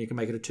 3/3, and you can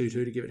make it a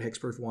 2/2 to give it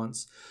hexproof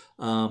once.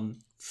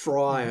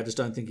 Fry, I just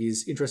don't think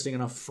is interesting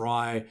enough.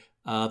 Fry,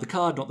 the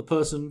card, not the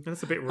person.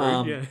 That's a bit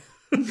rude, yeah.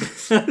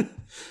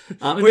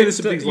 And there's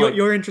some things like,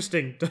 you're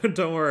interesting.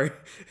 Don't worry.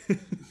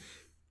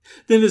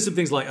 Then there's some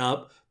things like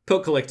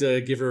Pelt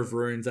Collector, Giver of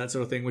Runes, that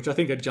sort of thing, which I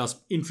think are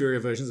just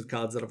inferior versions of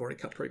cards that I've already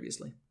cut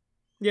previously.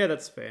 Yeah,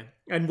 that's fair.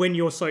 And when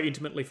you're so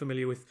intimately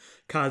familiar with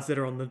cards that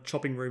are on the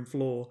chopping room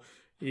floor,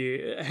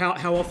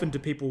 how often do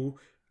people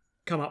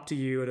come up to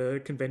you at a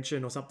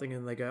convention or something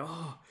and they go,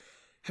 "Oh,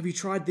 have you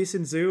tried this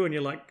in Zoo?" And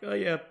you're like, "Oh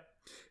yeah,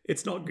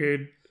 it's not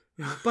good."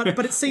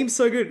 But it seems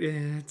so good.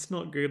 Yeah, it's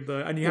not good though.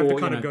 And you have to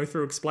kind of go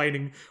through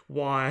explaining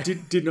why.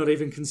 Did not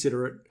even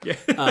consider it.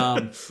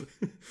 Yeah.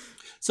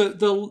 So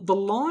the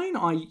line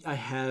I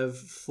have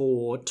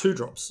for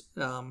 2-drops.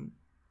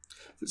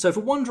 So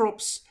for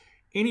 1-drops,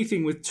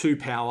 anything with 2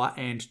 power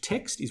and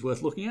text is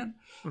worth looking at.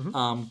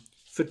 Mm-hmm.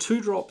 For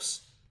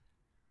 2-drops,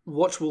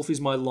 Watchwolf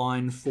is my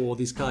line for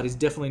this card is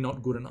definitely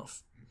not good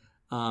enough.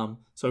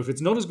 So if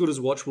it's not as good as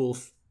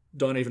Watchwolf,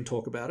 don't even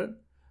talk about it.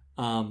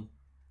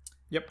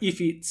 Yep. If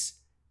it's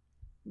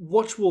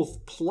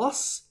Watchwolf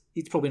plus,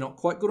 it's probably not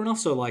quite good enough.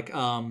 So like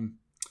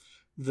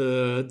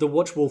the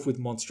Watchwolf with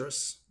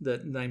Monstrous, the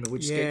name of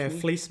which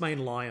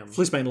Fleecemane Lion.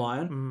 Fleecemane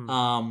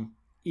Lion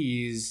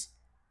is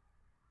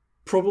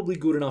probably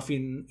good enough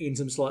in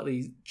some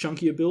slightly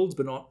chunkier builds,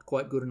 but not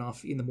quite good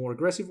enough in the more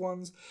aggressive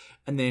ones.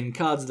 And then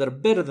cards that are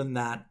better than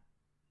that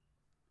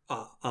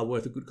are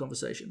worth a good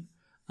conversation.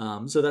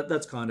 So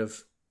that's kind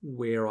of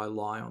where I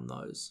lie on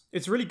those.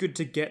 It's really good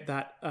to get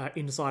that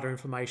insider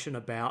information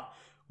about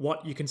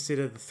what you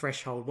consider the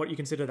threshold, what you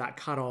consider that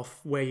cutoff,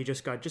 where you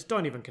just go, just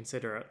don't even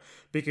consider it.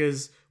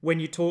 Because when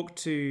you talk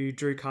to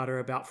Drew Carter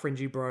about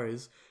Fringy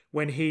Bros,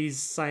 when he's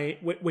saying,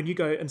 when you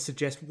go and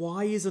suggest,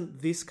 why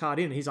isn't this card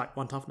in? He's like,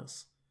 1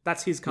 toughness.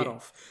 That's his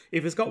cutoff. Yeah.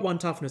 If it's got 1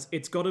 toughness,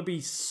 it's got to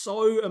be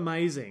so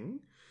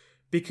amazing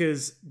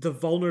because the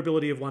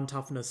vulnerability of 1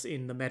 toughness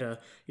in the meta,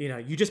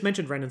 you just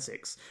mentioned Renin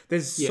 6.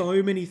 There's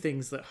so many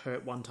things that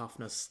hurt 1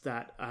 toughness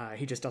that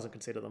he just doesn't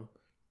consider them.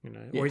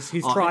 Or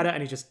he's tried it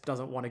and he just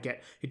doesn't want to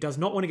get. He does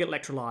not want to get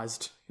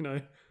electrolyzed.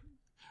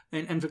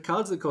 And for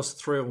cards that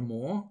cost 3 or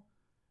more,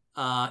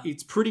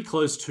 it's pretty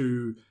close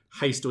to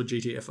haste or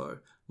GTFO.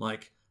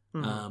 Like,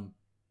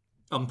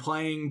 I'm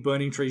playing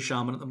Burning Tree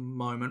Shaman at the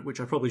moment, which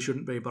I probably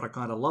shouldn't be, but I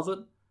kind of love it.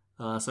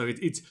 So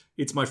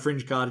it's my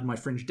fringe card in my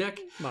fringe deck.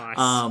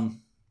 Nice.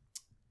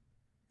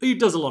 It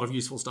does a lot of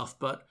useful stuff,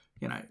 but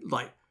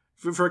like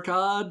for a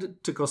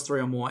card to cost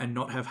 3 or more and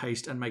not have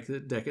haste and make the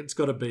deck, it's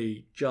got to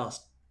be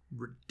just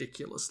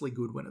ridiculously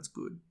good when it's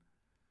good.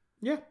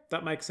 Yeah,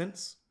 that makes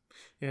sense.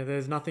 Yeah,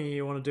 there's nothing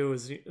you want to do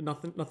is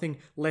nothing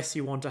less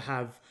you want to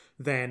have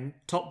than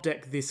top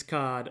deck this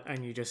card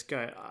and you just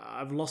go,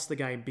 I've lost the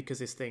game because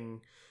this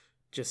thing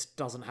just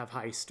doesn't have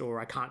haste, or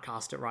I can't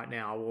cast it right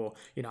now, or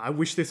I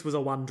wish this was a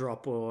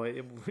 1-drop, or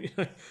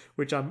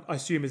which I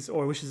assume is,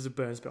 or I wish this is a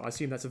burn spell. I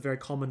assume that's a very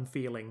common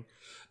feeling.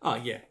 Oh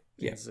yeah.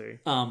 Zoo.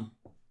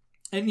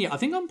 And yeah, I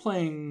think I'm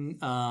playing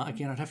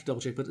again. I'd have to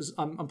double check, but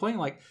I'm playing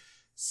like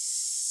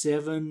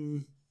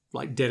 7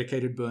 like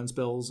dedicated burn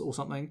spells or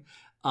something.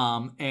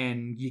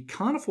 And you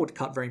can't afford to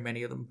cut very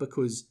many of them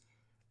because,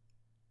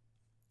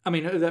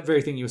 that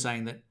very thing you were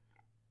saying, that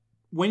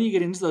when you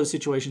get into those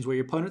situations where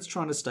your opponent's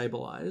trying to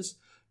stabilize,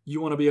 you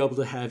want to be able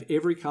to have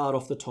every card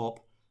off the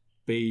top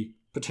be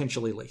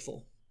potentially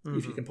lethal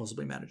if you can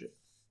possibly manage it.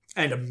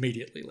 And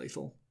immediately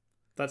lethal.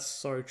 That's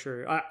so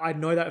true. I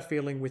know that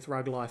feeling with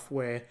Rug Life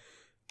where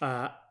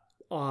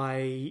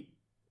when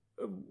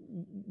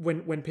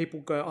people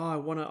go, I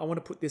want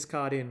to put this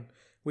card in,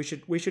 we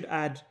should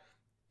add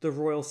the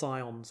Royal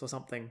Scions or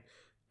something.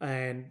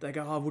 and they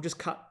go, "Oh, we'll just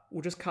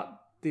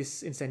cut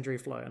this incendiary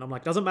flow," and I'm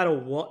like, doesn't matter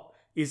what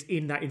is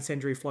in that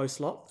incendiary flow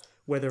slot,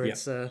 whether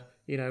it's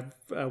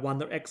one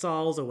that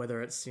exiles or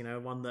whether it's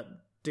one that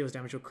deals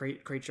damage to a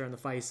creature in the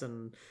face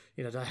and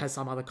that has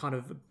some other kind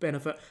of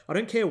benefit. I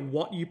don't care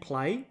what you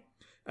play,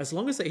 as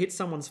long as it hits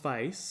someone's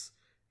face,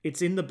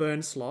 it's in the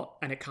burn slot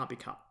and it can't be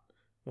cut.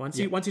 Once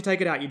you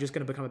take it out, you're just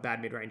going to become a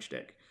bad mid-range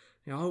deck.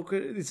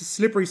 It's a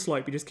slippery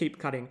slope. You just keep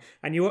cutting,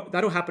 and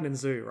that'll happen in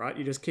Zoo, right?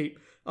 You just keep,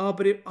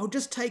 I'll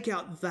just take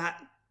out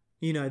that,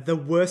 the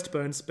worst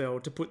burn spell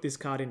to put this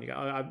card in.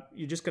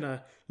 You're just going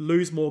to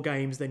lose more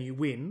games than you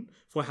win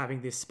for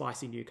having this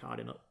spicy new card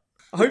in it.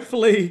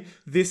 Hopefully,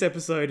 this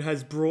episode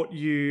has brought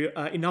you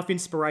enough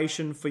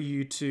inspiration for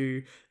you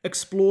to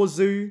explore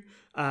Zoo,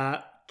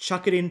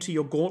 chuck it into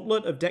your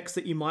gauntlet of decks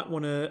that you might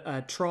want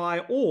to try,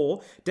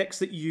 or decks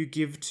that you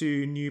give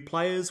to new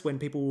players when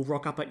people will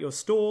rock up at your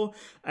store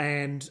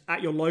and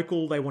at your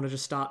local they want to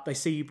just start, they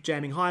see you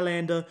jamming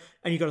Highlander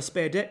and you got a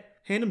spare deck,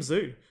 hand them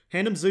Zoo.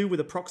 Hand them Zoo with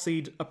a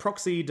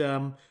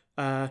proxied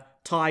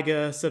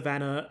Tiger,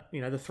 Savannah,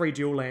 the 3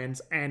 dual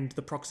lands and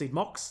the proxied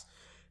Mox.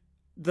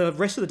 The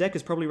rest of the deck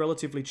is probably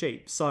relatively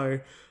cheap, so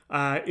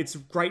it's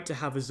great to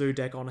have a Zoo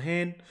deck on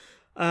hand,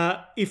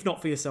 if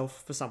not for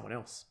yourself, for someone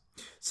else.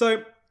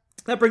 So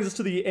that brings us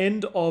to the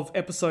end of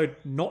episode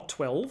not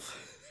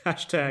 12,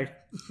 hashtag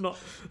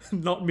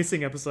not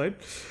missing episode,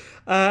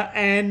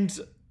 and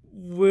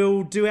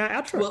we'll do our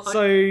outro.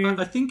 Well,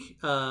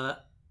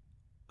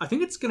 I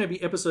think it's going to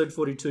be episode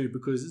 42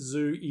 because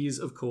Zoo is,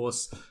 of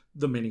course,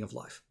 the meaning of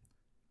life.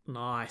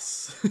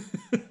 Nice.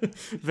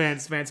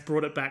 Vance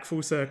brought it back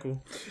full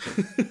circle.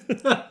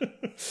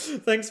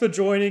 Thanks for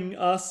joining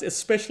us,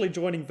 especially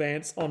joining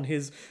Vance on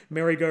his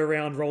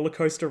merry-go-round roller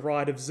coaster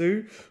ride of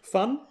Zoo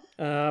fun.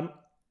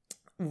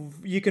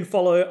 You can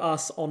follow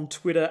us on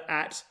Twitter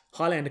at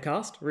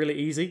HighlanderCast. Really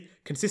easy,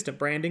 consistent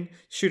branding.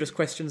 Shoot us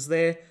questions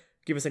there.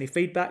 Give us any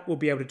feedback. We'll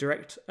be able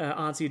to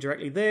answer you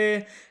directly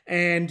there.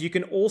 And you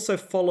can also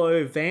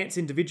follow Vance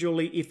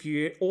individually if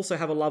you also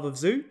have a love of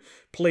Zoo.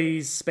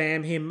 Please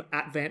spam him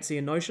at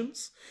Vancian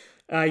Notions.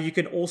 You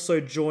can also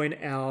join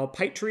our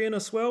Patreon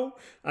as well.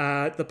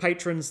 The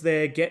patrons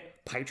there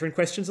get patron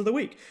questions of the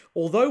week.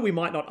 Although we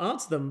might not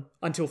answer them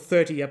until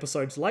 30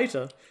 episodes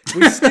later,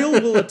 we still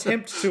will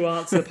attempt to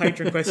answer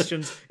patron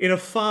questions in a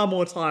far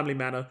more timely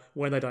manner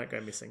when they don't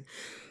go missing.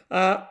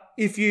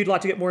 If you'd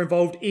like to get more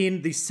involved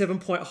in the 7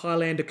 Point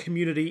Highlander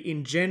community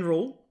in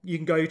general, you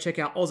can go check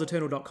out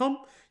ozeternal.com.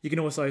 You can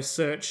also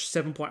search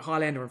 7 Point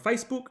Highlander on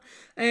Facebook,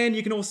 and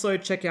you can also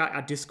check out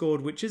our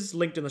Discord, which is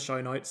linked in the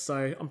show notes,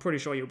 so I'm pretty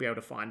sure you'll be able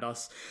to find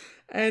us.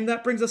 And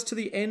that brings us to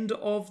the end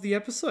of the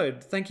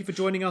episode. Thank you for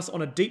joining us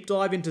on a deep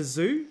dive into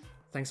Zoo.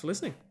 Thanks for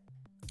listening.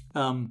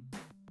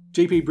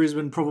 GP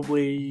Brisbane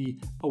probably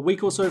a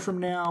week or so from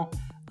now.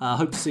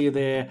 Hope to see you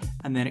there,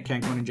 and then at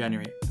CanCon in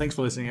January. Thanks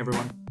for listening,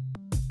 everyone.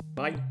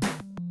 Bye.